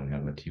T1. How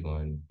about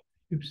T1?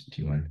 Oops,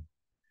 T1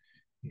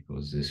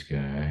 equals this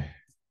guy.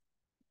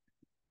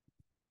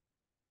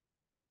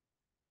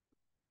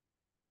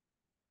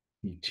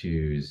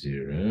 T2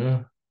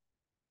 0.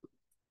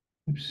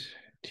 Oops.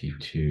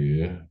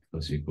 T2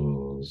 plus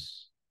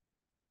equals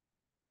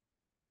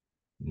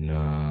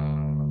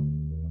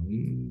num.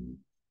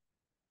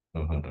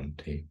 Oh, hold on.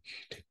 Take.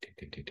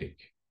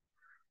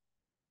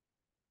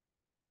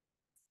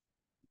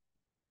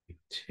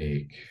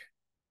 Take.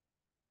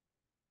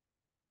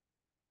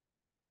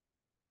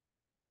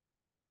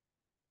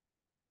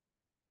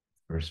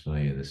 First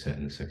value of the set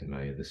and the second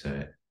value of the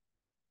set.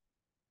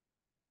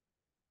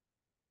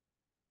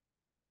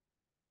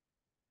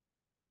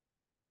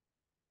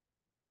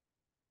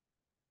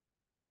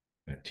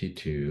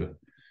 T2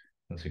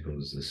 plus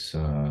equals the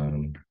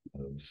sum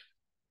of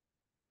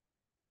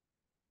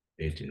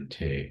agent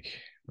take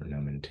or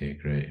num and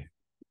take, right?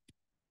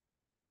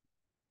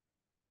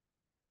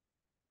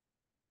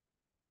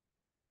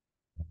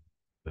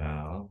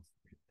 Val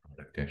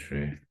product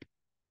x-ray.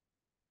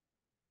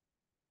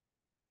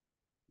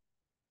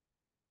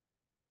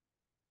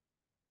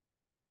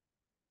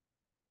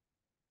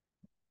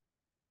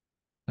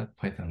 That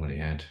Python what he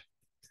had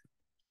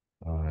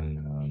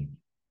on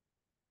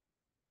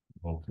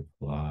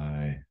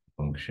multiply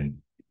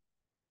function.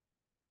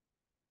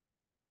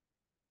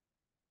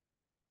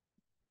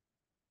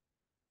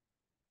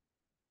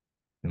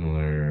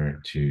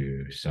 Similar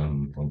to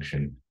some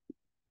function.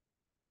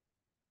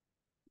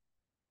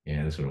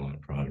 Yeah, this would want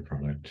a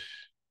product.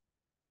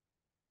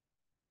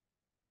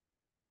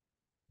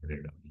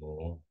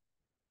 Variable.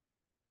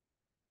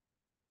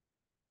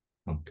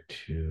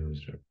 Func2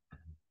 is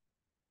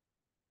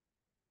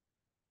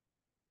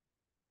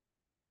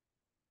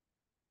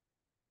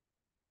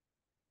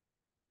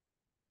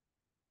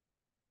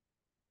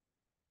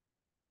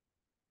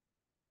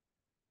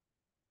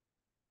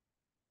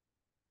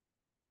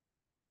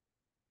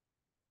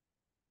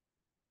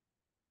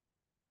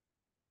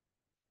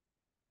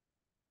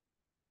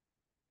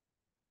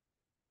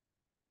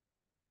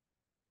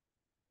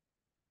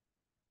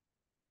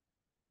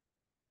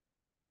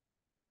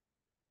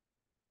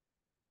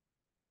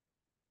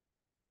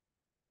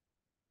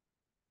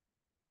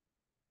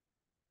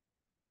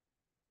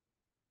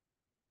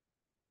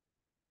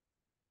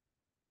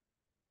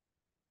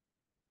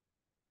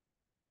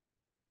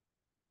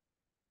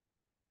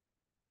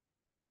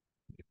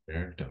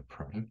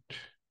product.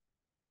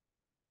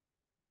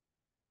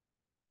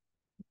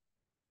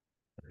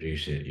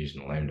 Reduce it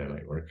using lambda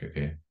might work,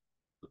 okay.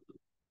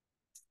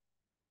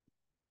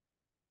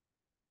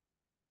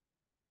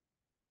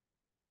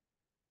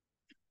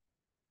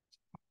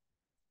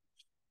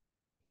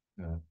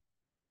 Uh,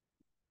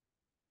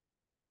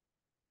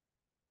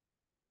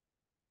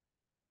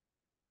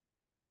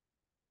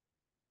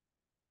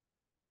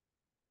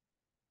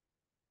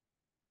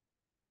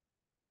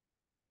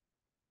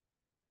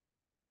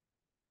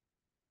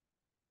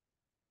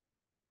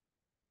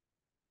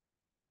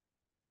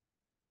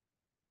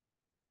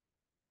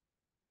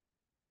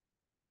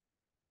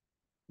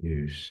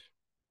 use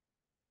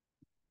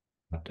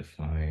not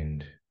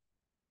defined.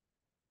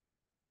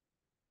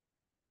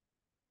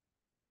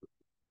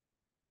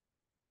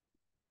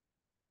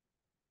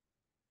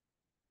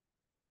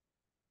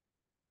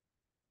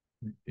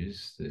 What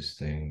is this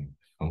thing?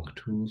 Func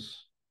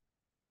tools?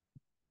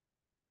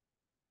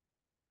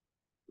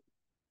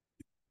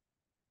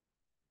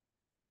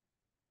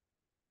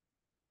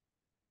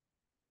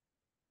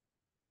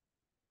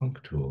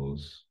 Func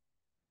tools.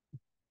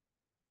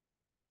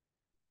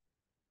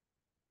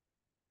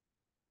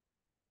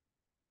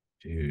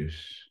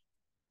 Juice.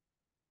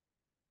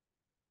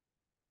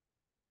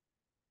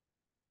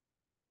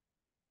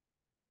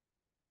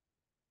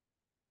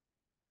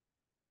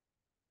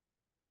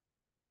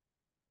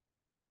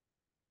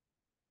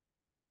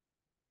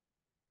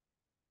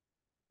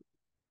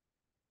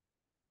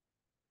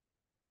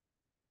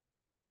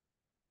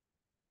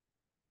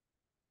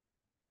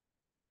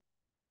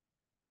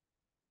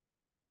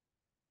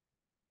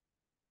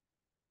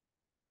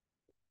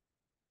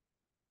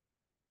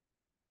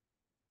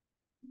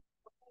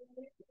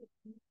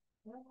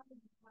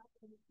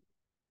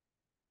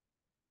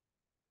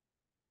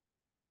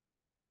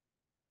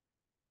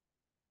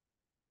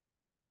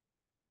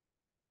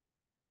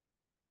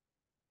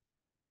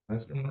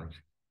 That's gonna work.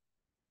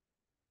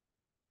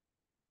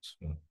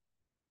 So,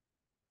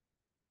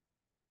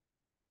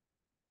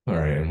 all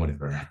right, and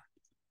whatever.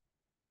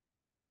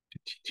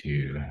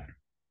 T2.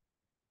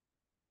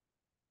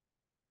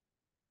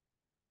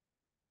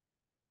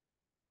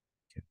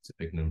 It's a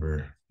big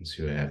number. Let's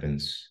see what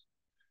happens.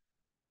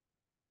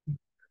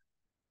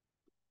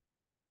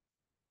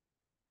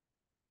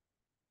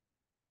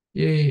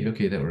 Yay,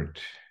 okay, that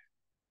worked.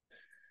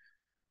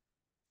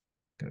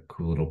 Got a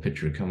cool little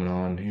picture coming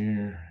on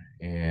here.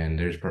 And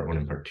there's part one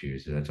and part two,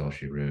 so that's all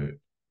she wrote.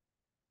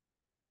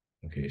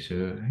 Okay,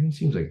 so it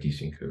seems like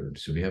decent code.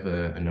 So we have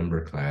a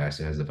number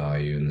class. It has the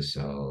value in the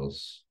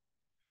cells.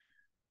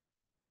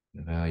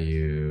 The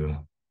value.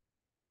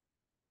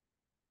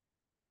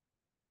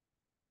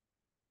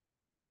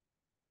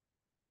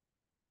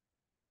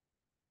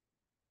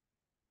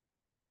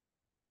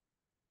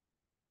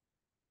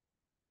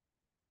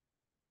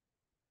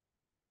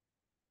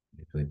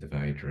 Manipulate the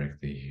value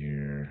directly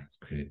here.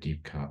 Create a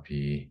deep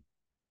copy.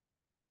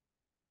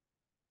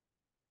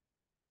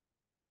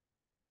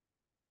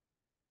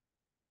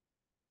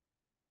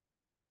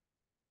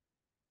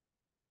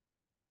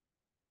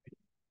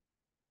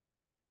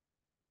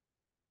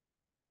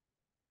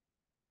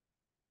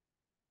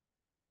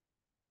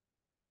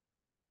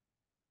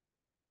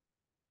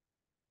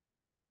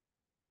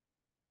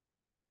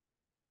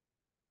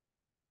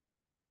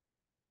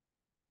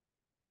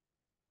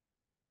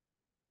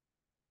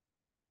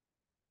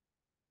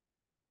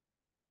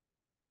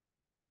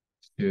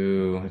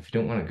 So if you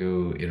don't want to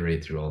go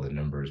iterate through all the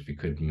numbers, we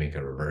could make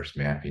a reverse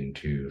mapping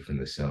too from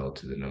the cell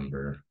to the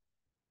number.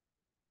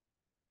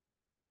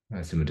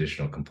 Some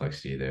additional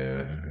complexity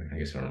though. I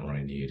guess I don't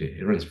really need it.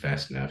 It runs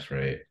fast enough,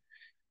 right?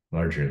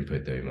 Larger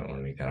input though, you might want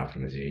to make that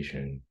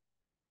optimization.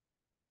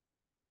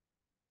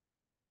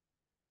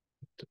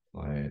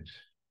 Apply it.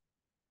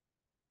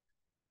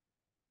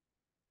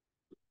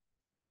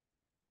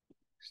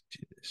 Let's do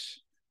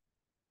this.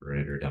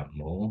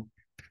 Writer.mul.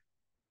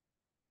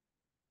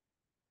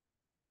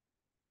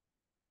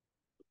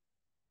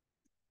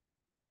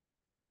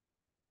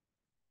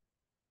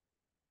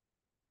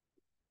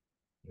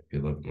 Be a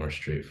little bit more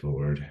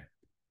straightforward.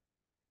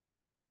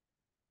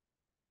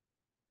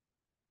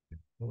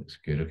 Looks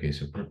good. Okay,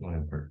 so part one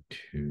and part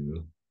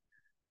two.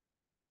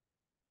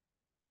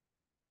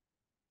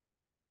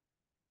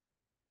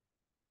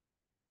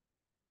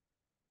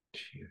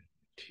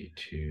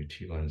 T2,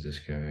 T1 is this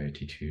guy,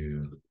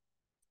 T2,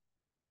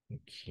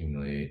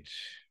 accumulate.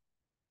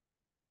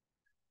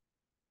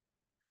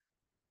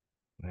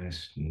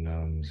 Last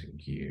nums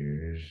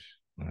gears.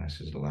 Last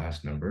is the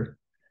last number.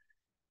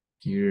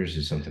 Gears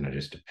is something I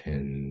just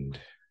append.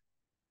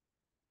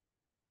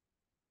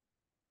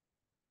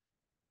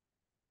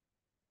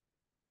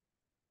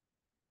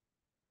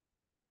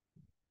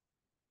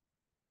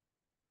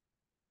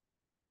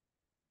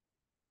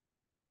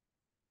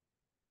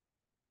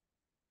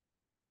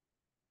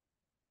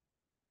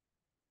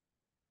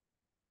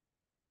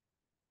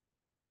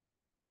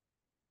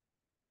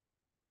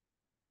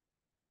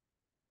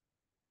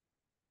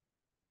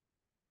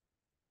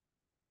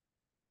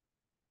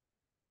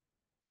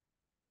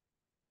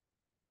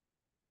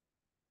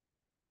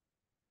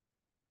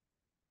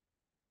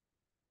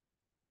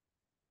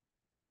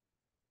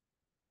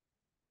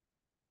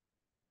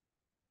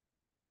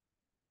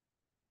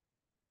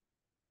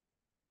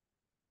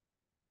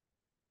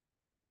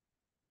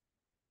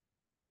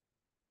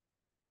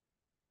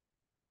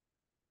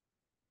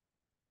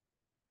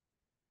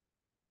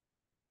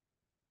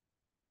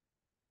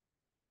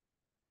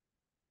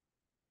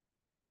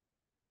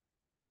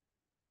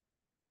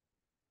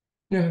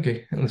 Yeah,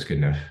 okay, that's good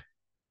enough.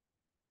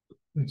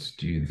 Let's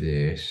do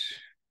this.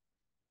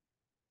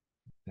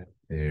 That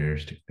there,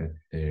 stick that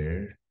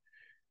there.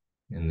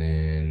 And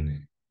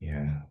then,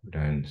 yeah, we're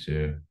done.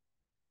 So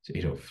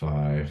it's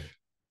 8:05.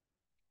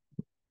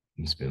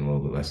 It's been a little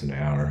bit less than an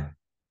hour.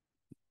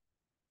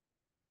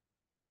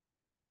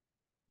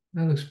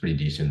 That looks pretty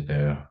decent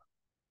though.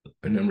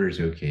 A number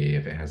is okay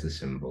if it has a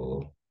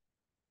symbol.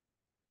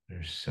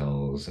 There's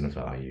cells and a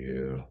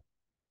value.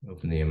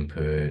 Open the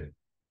input.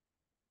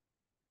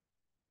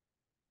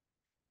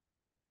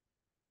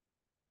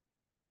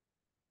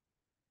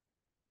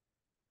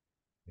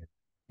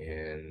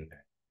 And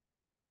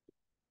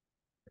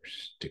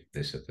Stick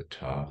this at the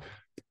top.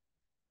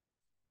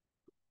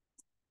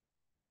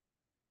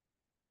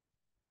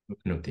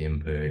 Open up the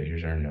input.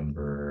 Here's our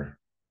number.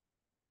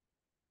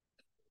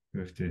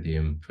 Go through the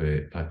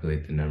input,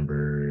 populate the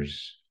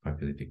numbers,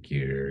 populate the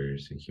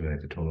gears,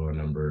 accumulate the total of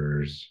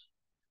numbers,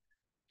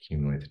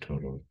 accumulate the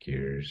total of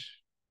gears.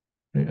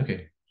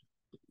 Okay.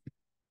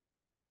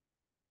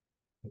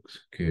 Looks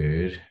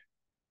good.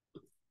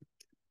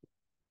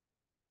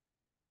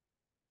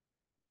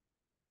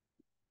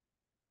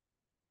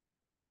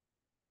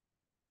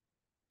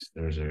 So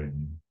there's our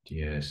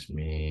DS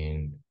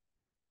main.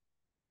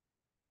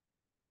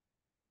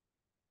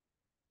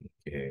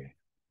 Okay.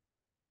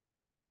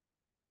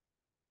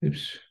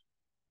 Oops.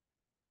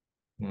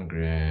 I'm gonna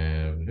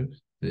grab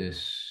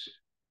this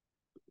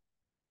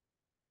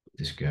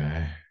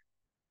guy.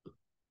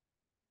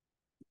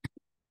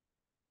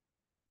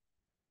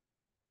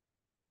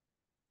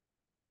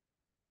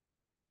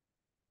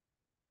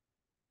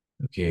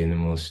 Okay, and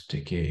then we'll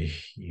stick it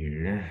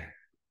here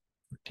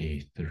for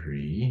day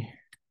 3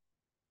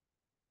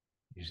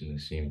 using the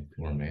same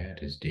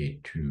format as day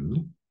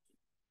 2.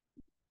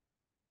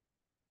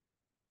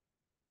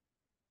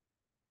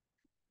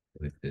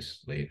 With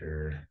this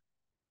later.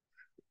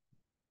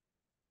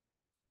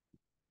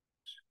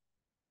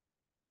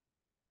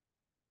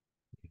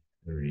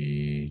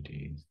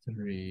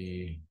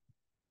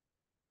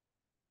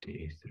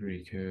 Day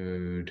 3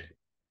 code.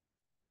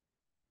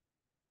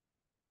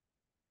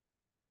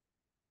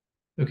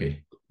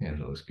 Okay, yeah, that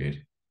looks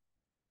good.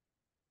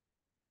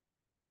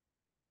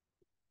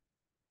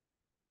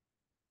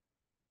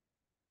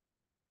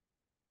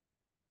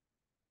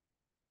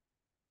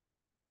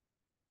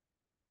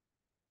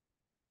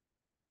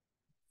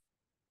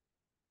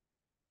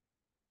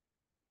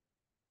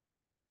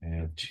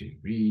 Add to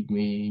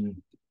readme.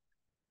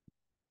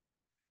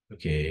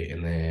 Okay,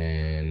 and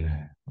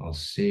then I'll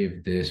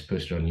save this,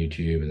 post it on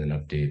YouTube, and then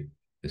update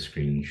the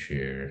screen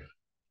share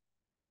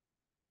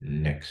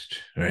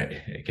next. All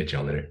right, catch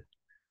y'all later.